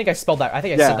 Okay, I think I spelled that. I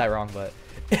think I Yeah. said that wrong, but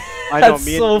I know that's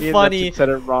me so and, me and funny. Neptune said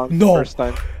it wrong No. first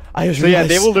time. I just So yeah,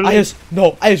 realized. they will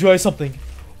literally- I just realized something.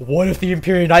 What if the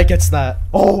Imperial Knight gets that?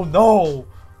 Oh no!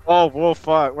 Oh, whoa,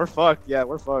 fuck. We're fucked. Yeah,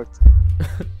 we're fucked.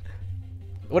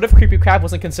 What if Creepy Crab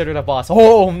wasn't considered a boss?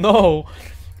 Oh no!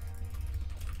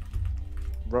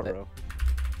 Bro.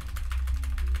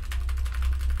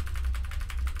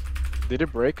 Did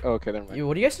it break? Oh, okay, never mind.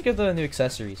 What do you guys think of the new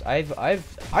accessories? I've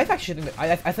actually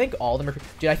I think all of them are.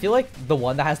 Dude, I feel like the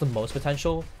one that has the most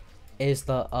potential is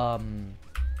the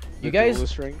The You guys.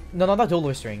 duelist ring? No, not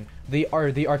duelist ring. The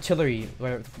artillery,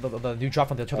 the new drop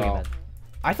from the artillery Oh. event.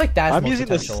 I feel like that's I'm most using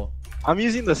this- potential. I'm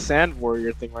using the Sand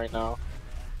Warrior thing right now.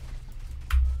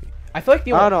 I feel like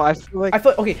the I only, don't know. I feel like. I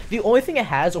feel okay. The only thing it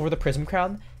has over the Prism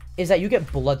Crown is that you get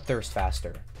bloodthirst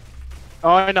faster. Oh,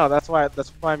 I know. That's why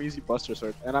I'm using Buster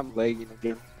Sword, and I'm lagging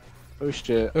again. Oh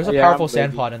shit. There's a Yeah, powerful I'm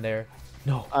sand lagging. pod in there.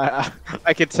 No,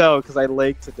 I can tell because I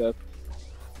lagged to death.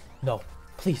 no,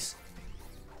 Please.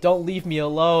 Don't leave me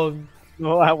alone.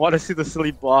 No, I want to see the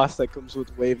silly boss that comes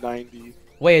with wave 90.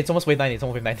 Wait, it's almost wave 90. It's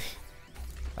almost wave 90.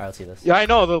 Alright, let's see this. Yeah, I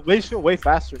know. The waves feel way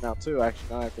faster now too. Actually,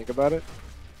 now that I think about it.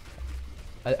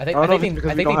 I think don't know if they it's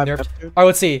because we nerfed. don't have Alright, Neptune.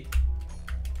 let's see.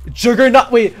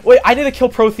 Juggernaut. Wait. I need to kill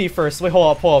Pro Thief first. Wait,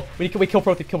 hold up. We kill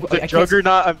Pro Thief. The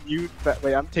Juggernaut immune.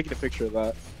 Wait, I'm taking a picture of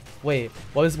that. Wait,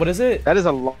 what is it? That is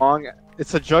a long.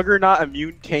 It's a Juggernaut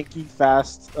immune tanking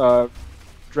fast.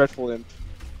 Dreadful imp.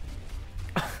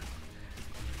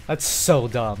 That's so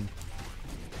dumb.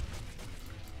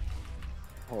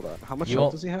 Hold on. How much You health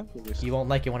won't- does he have? You won't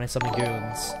like it when I summon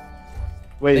goons.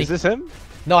 Wait, Think- is this him?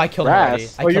 No, I killed him already.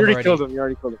 Ras. Oh, you already killed him. You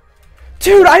already killed him.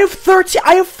 Dude, I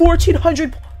have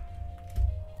 1400.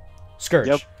 Scourge.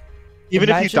 Yep. Even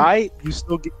if you Imagine- die, you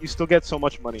still get so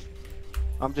much money.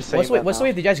 I'm just saying. What's the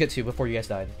way did you guys get to before you guys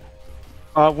died?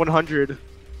 100,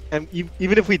 and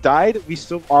even if we died, we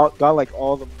still got like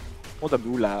all the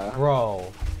moolah.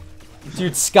 Bro.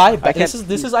 Dude, Sky I this can't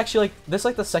is actually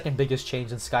like the second biggest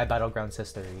change in Sky Battlegrounds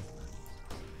history.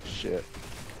 Shit.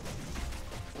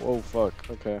 Whoa, fuck.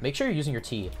 Okay. Make sure you're using your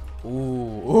T.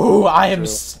 Ooh, I am True.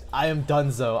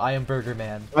 Dunzo. I am Burger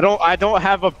Man. I don't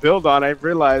have a build on. I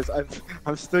realize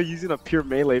I'm still using a pure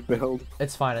melee build.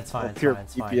 It's fine. It's fine. It's Pure fine.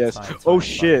 It's fine. DPS. It's fine. It's Oh fine, it's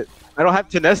shit. I don't have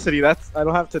tenacity. I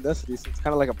don't have tenacity, so it's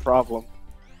kind of like a problem. fine.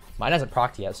 Mine hasn't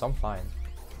procced yet, so I'm fine.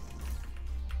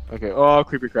 Okay. Oh,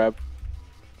 creepy crab.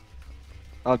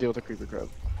 I'll deal with the creepy crab.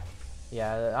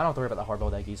 Yeah, I don't have to worry about the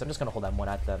hard-boiled eggies. I'm just gonna hold that one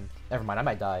at them. Never mind, I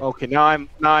might die. Okay, now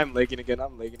I'm lagging again.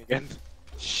 I'm lagging again.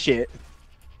 Shit.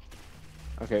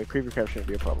 Okay, creepy crab shouldn't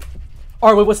be a problem.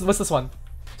 Alright, wait, what's this one?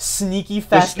 Sneaky The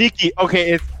fast. sneaky.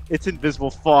 Okay, it's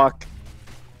invisible. Fuck.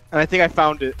 And I think I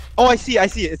found it. Oh, I see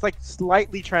it. It's like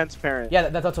slightly transparent. Yeah,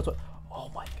 that's what. Oh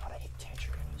my god, I hate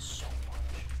Tangerine so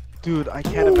much. Dude, I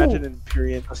can't imagine an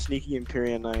Empyrean, a sneaky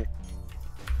Empyrean knight.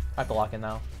 I have to lock in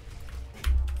now.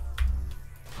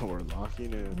 Oh, we're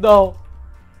locking in. No.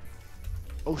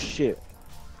 Oh shit.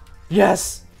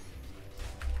 Yes.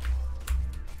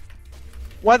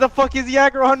 Why the fuck is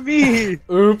Jagger on me?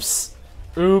 Oops.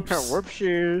 Oops. Warp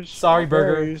shears. Sorry,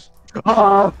 Burger. Berries.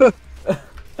 Ah.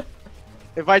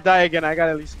 If I die again, I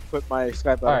gotta at least put my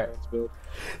Sky Battlegrounds build.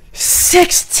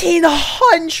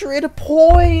 1,600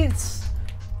 points.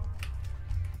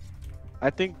 I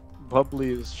think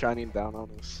Bubbly is shining down on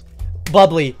us.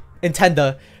 Bubbly,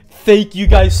 Nintendo, thank you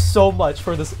guys so much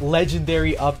for this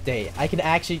legendary update. I can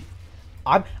actually,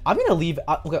 I'm gonna leave.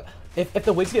 Look, if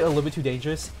the wigs get a little bit too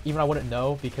dangerous, even I wouldn't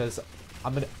know because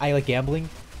I like gambling.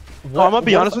 I'm gonna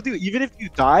be honest with you. Even if you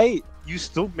die, you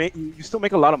still make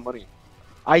a lot of money.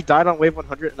 I died on wave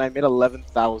 100 and I made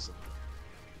 11,000.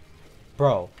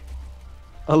 Bro,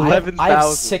 11,000. I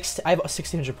have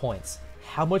 1,600 points.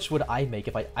 How much would I make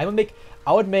if I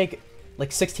would make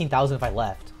like 16,000 if I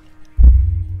left.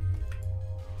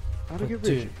 How to get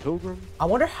Dude. rich? Pilgrim? I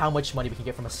wonder how much money we can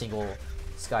get from a single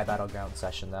Sky Battleground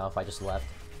session now if I just left.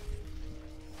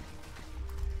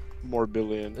 More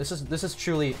billion. This is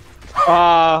truly.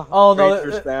 Ah. Oh no!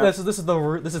 Ranger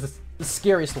spam. This is the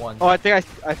scariest one. Oh, I think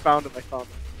I found him.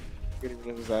 Getting rid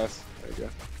of his ass. There you go.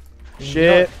 You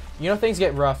Shit. You know things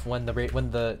get rough when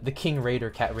the King Raider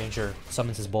Cat Ranger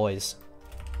summons his boys.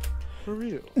 For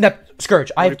real.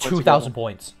 Scourge, I have 40 points 2,000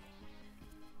 points.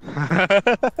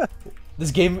 This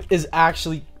game is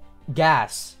actually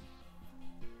gas.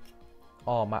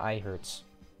 Oh, my eye hurts.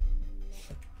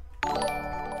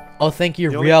 Oh, thank you,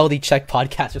 The only- Reality Check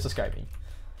Podcast, for subscribing.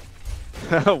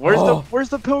 Where's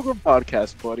the Pilgrim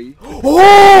podcast, buddy?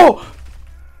 Oh!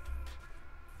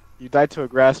 You died to a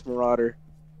grass marauder.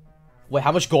 Wait,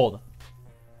 how much gold?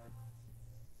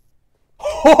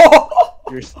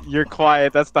 You're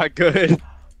quiet. That's not good.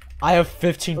 I have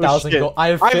 15,000 shit. gold.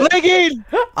 I'm lagging.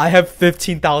 I have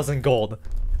 15,000 gold.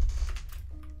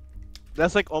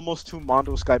 That's like almost 2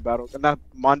 Mondo Sky Battle. Not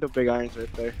Mondo Big Irons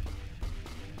right there.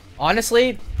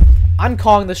 Honestly, I'm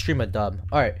calling this stream a dub.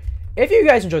 Alright, if you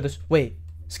guys enjoyed this... Wait,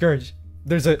 Scourge,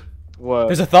 there's a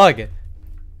What? thug.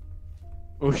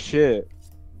 Oh shit.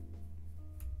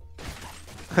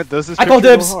 Does this I call picture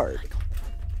go dibs. hard?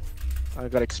 I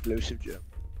got explosive gem.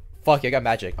 Fuck, I got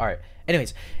magic. Alright,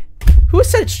 anyways. Who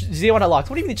said Z1 unlocked?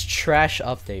 What do you mean it's trash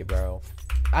update, bro?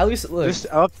 At least, look, This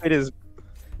update is.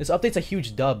 this update's a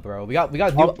huge dub, bro. We got new...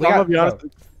 I'm gonna be honest.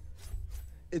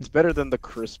 It's better than the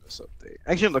Christmas update.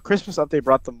 Actually, the Christmas update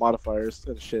brought the modifiers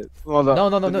and shit. Well, No,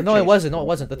 the new it change. wasn't. No, it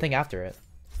wasn't. The thing after it.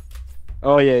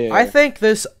 Oh yeah. I think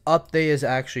this update is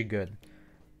actually good.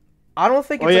 I don't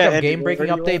think Oh, it's yeah, like a and game-breaking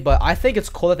where you update, at? but I think it's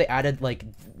cool that they added like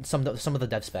some of the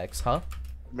dev specs, huh?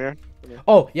 Man.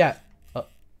 Oh yeah,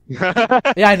 yeah.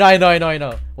 I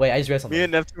know. Wait, I just read something. Me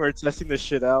and Neptune are testing this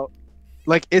shit out.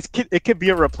 Like it could be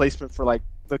a replacement for like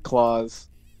the claws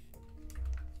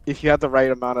if you have the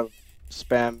right amount of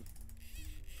spam.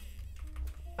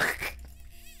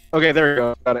 Okay, there we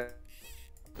go. Got it.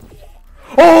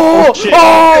 Oh! shit.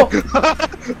 Oh!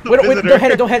 Wait, Visitor. don't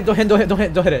hit it,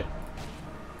 don't hit it.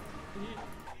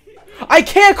 I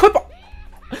can't equip.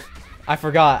 I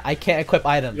forgot. I can't equip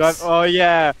items. Oh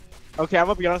yeah. Okay, I'm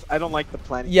gonna be honest. I don't like the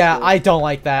planning. Yeah, skill. I don't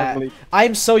like that. Really-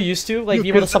 I'm so used to like Dude,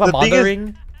 being able to 'cause stop a the thing is-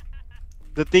 monitoring.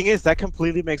 The thing is that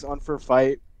completely makes unfair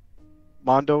fight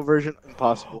Mondo version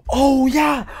impossible. Oh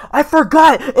yeah, I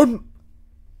forgot.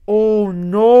 Oh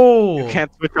no. You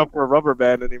can't switch up for a rubber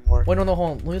band anymore. Wait, no,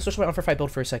 hold on. Let me switch my unfair fight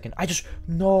build for a second.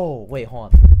 No. Wait,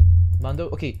 hold on. Mondo.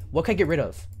 Okay, what can I get rid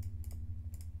of?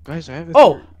 Guys, I have a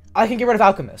Oh, I can get rid of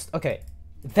Alchemist. Okay,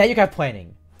 then you can have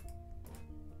planning.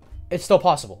 It's still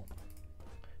possible.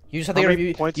 You just have to How get rid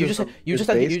many of points you is just the- you is just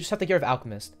have to, base? you just have to get rid of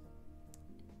Alchemist.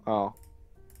 Oh.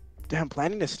 Damn,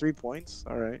 planning is 3 points?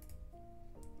 Alright.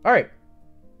 All right.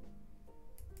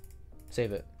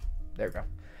 Save it. There we go.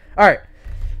 All right.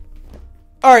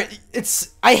 All right.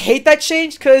 I hate that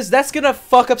change because that's gonna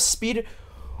fuck up speed.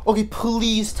 Okay,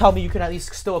 please tell me you can at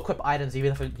least still equip items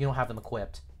even if you don't have them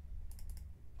equipped.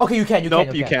 Okay, you can.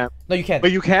 Nope, you can't. No, you can't.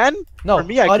 But you can? No, For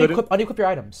me, I couldn't. unequip your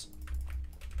items.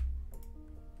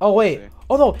 Oh wait. Okay.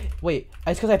 Oh no. Wait.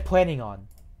 It's because I'm planning on.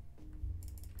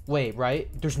 Wait. Right?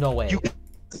 There's no way.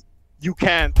 You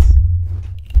can't.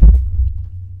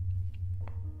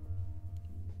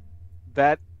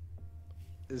 That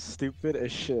is stupid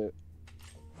as shit.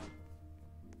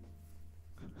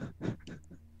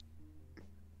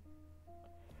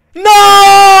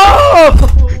 No!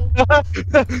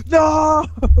 No!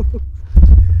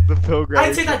 The Pilgrimmed.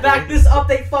 I take that back. This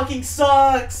update fucking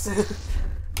sucks.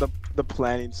 The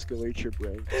planning skill ate your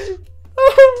brain. Guys,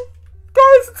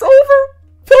 it's over.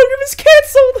 Pilgrim is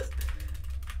cancelled.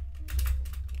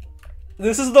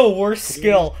 This is the worst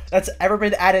skill that's ever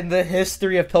been added in the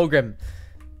history of Pilgrim.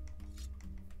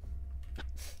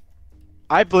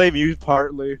 I blame you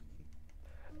partly.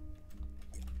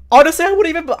 Honestly, I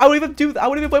wouldn't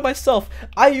even blame myself.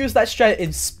 I use that strat in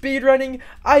speedrunning.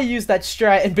 I use that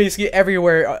strat in basically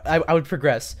everywhere I would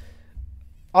progress.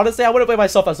 Honestly, I wouldn't blame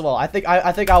myself as well. I think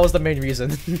I was the main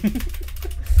reason.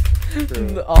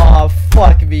 Aw,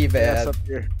 fuck me, Yes, man. up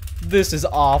here. This is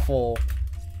awful.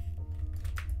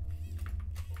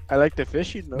 I like the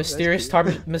fishing though.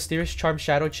 Mysterious charm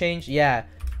shadow change. Yeah,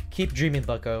 keep dreaming,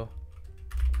 Bucko.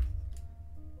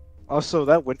 Also,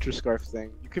 that winter scarf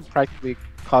thing. You can practically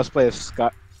cosplay a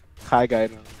Sky guy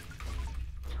now.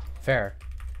 Fair.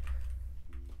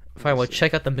 Fine. Well,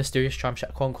 check out the mysterious charm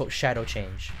quote unquote shadow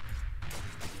change.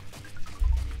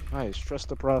 Nice. Trust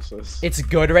the process. It's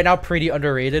good right now. Pretty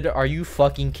underrated. Are you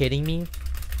fucking kidding me?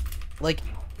 Like,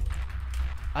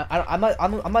 I'm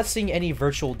not seeing any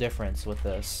virtual difference with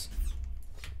this.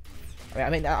 I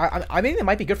mean, it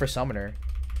might be good for summoner,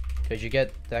 because you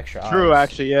get the extra True, eyes.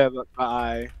 actually, yeah. The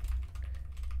eye.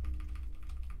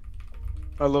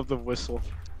 I love the whistle.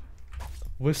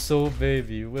 Whistle,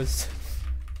 baby, whistle.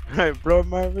 I brought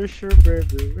my whistle,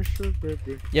 baby, whistle,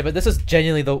 baby. Yeah, but this is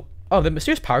genuinely the. Oh, the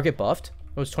mysterious power get buffed.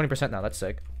 It was 20% now. That's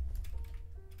sick.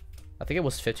 I think it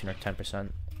was 15 or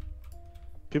 10%.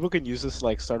 People can use this to,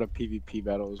 like, start a PvP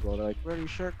battle as well. They're like, ready,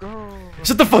 set, go.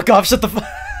 Shut the fuck up! Shut the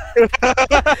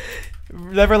fuck.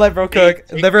 Never let bro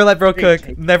cook. Never let bro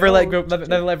cook. Never let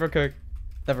bro cook.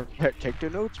 Never. Take the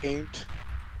notes, ain't.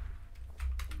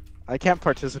 I can't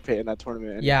participate in that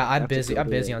tournament anymore. Yeah, I I'm have to busy. go I'm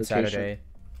to busy on vacation. Saturday.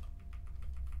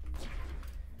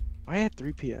 Why at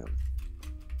 3 p.m.?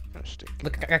 Interesting.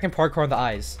 Look, I can parkour on the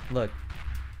eyes. Look.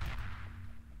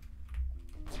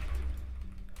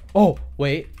 Oh,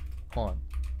 wait. Hold on.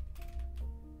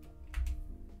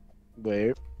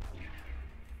 Wait.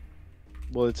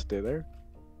 Will it stay there?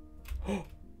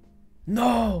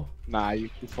 No! Nah, you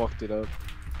fucked it up.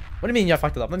 What do you mean you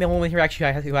fucked it up? I'm the only one here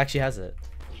who actually has it.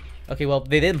 Okay, well,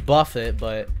 they didn't buff it,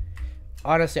 but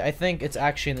honestly, I think it's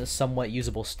actually in a somewhat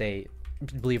usable state.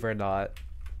 Believe it or not.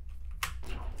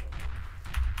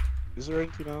 Is there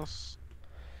anything else?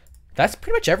 That's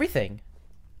pretty much everything.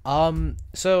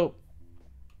 So,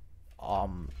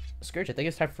 Scourge, I think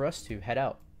it's time for us to head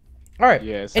out. Alright,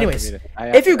 Yeah. it's time for anyways, me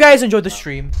to- if you guys enjoyed the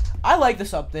stream, I like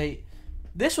this update.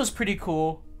 This was pretty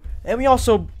cool. And we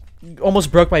also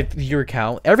almost broke my viewer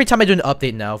count. Every time I do an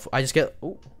update now, I just get,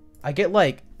 I get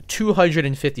like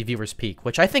 250 viewers peak,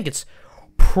 which I think it's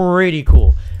pretty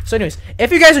cool. So anyways,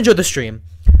 if you guys enjoyed the stream,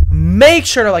 make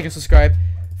sure to like and subscribe.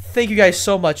 Thank you guys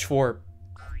so much for,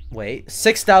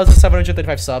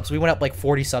 6,735 subs. We went up like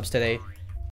 40 subs today.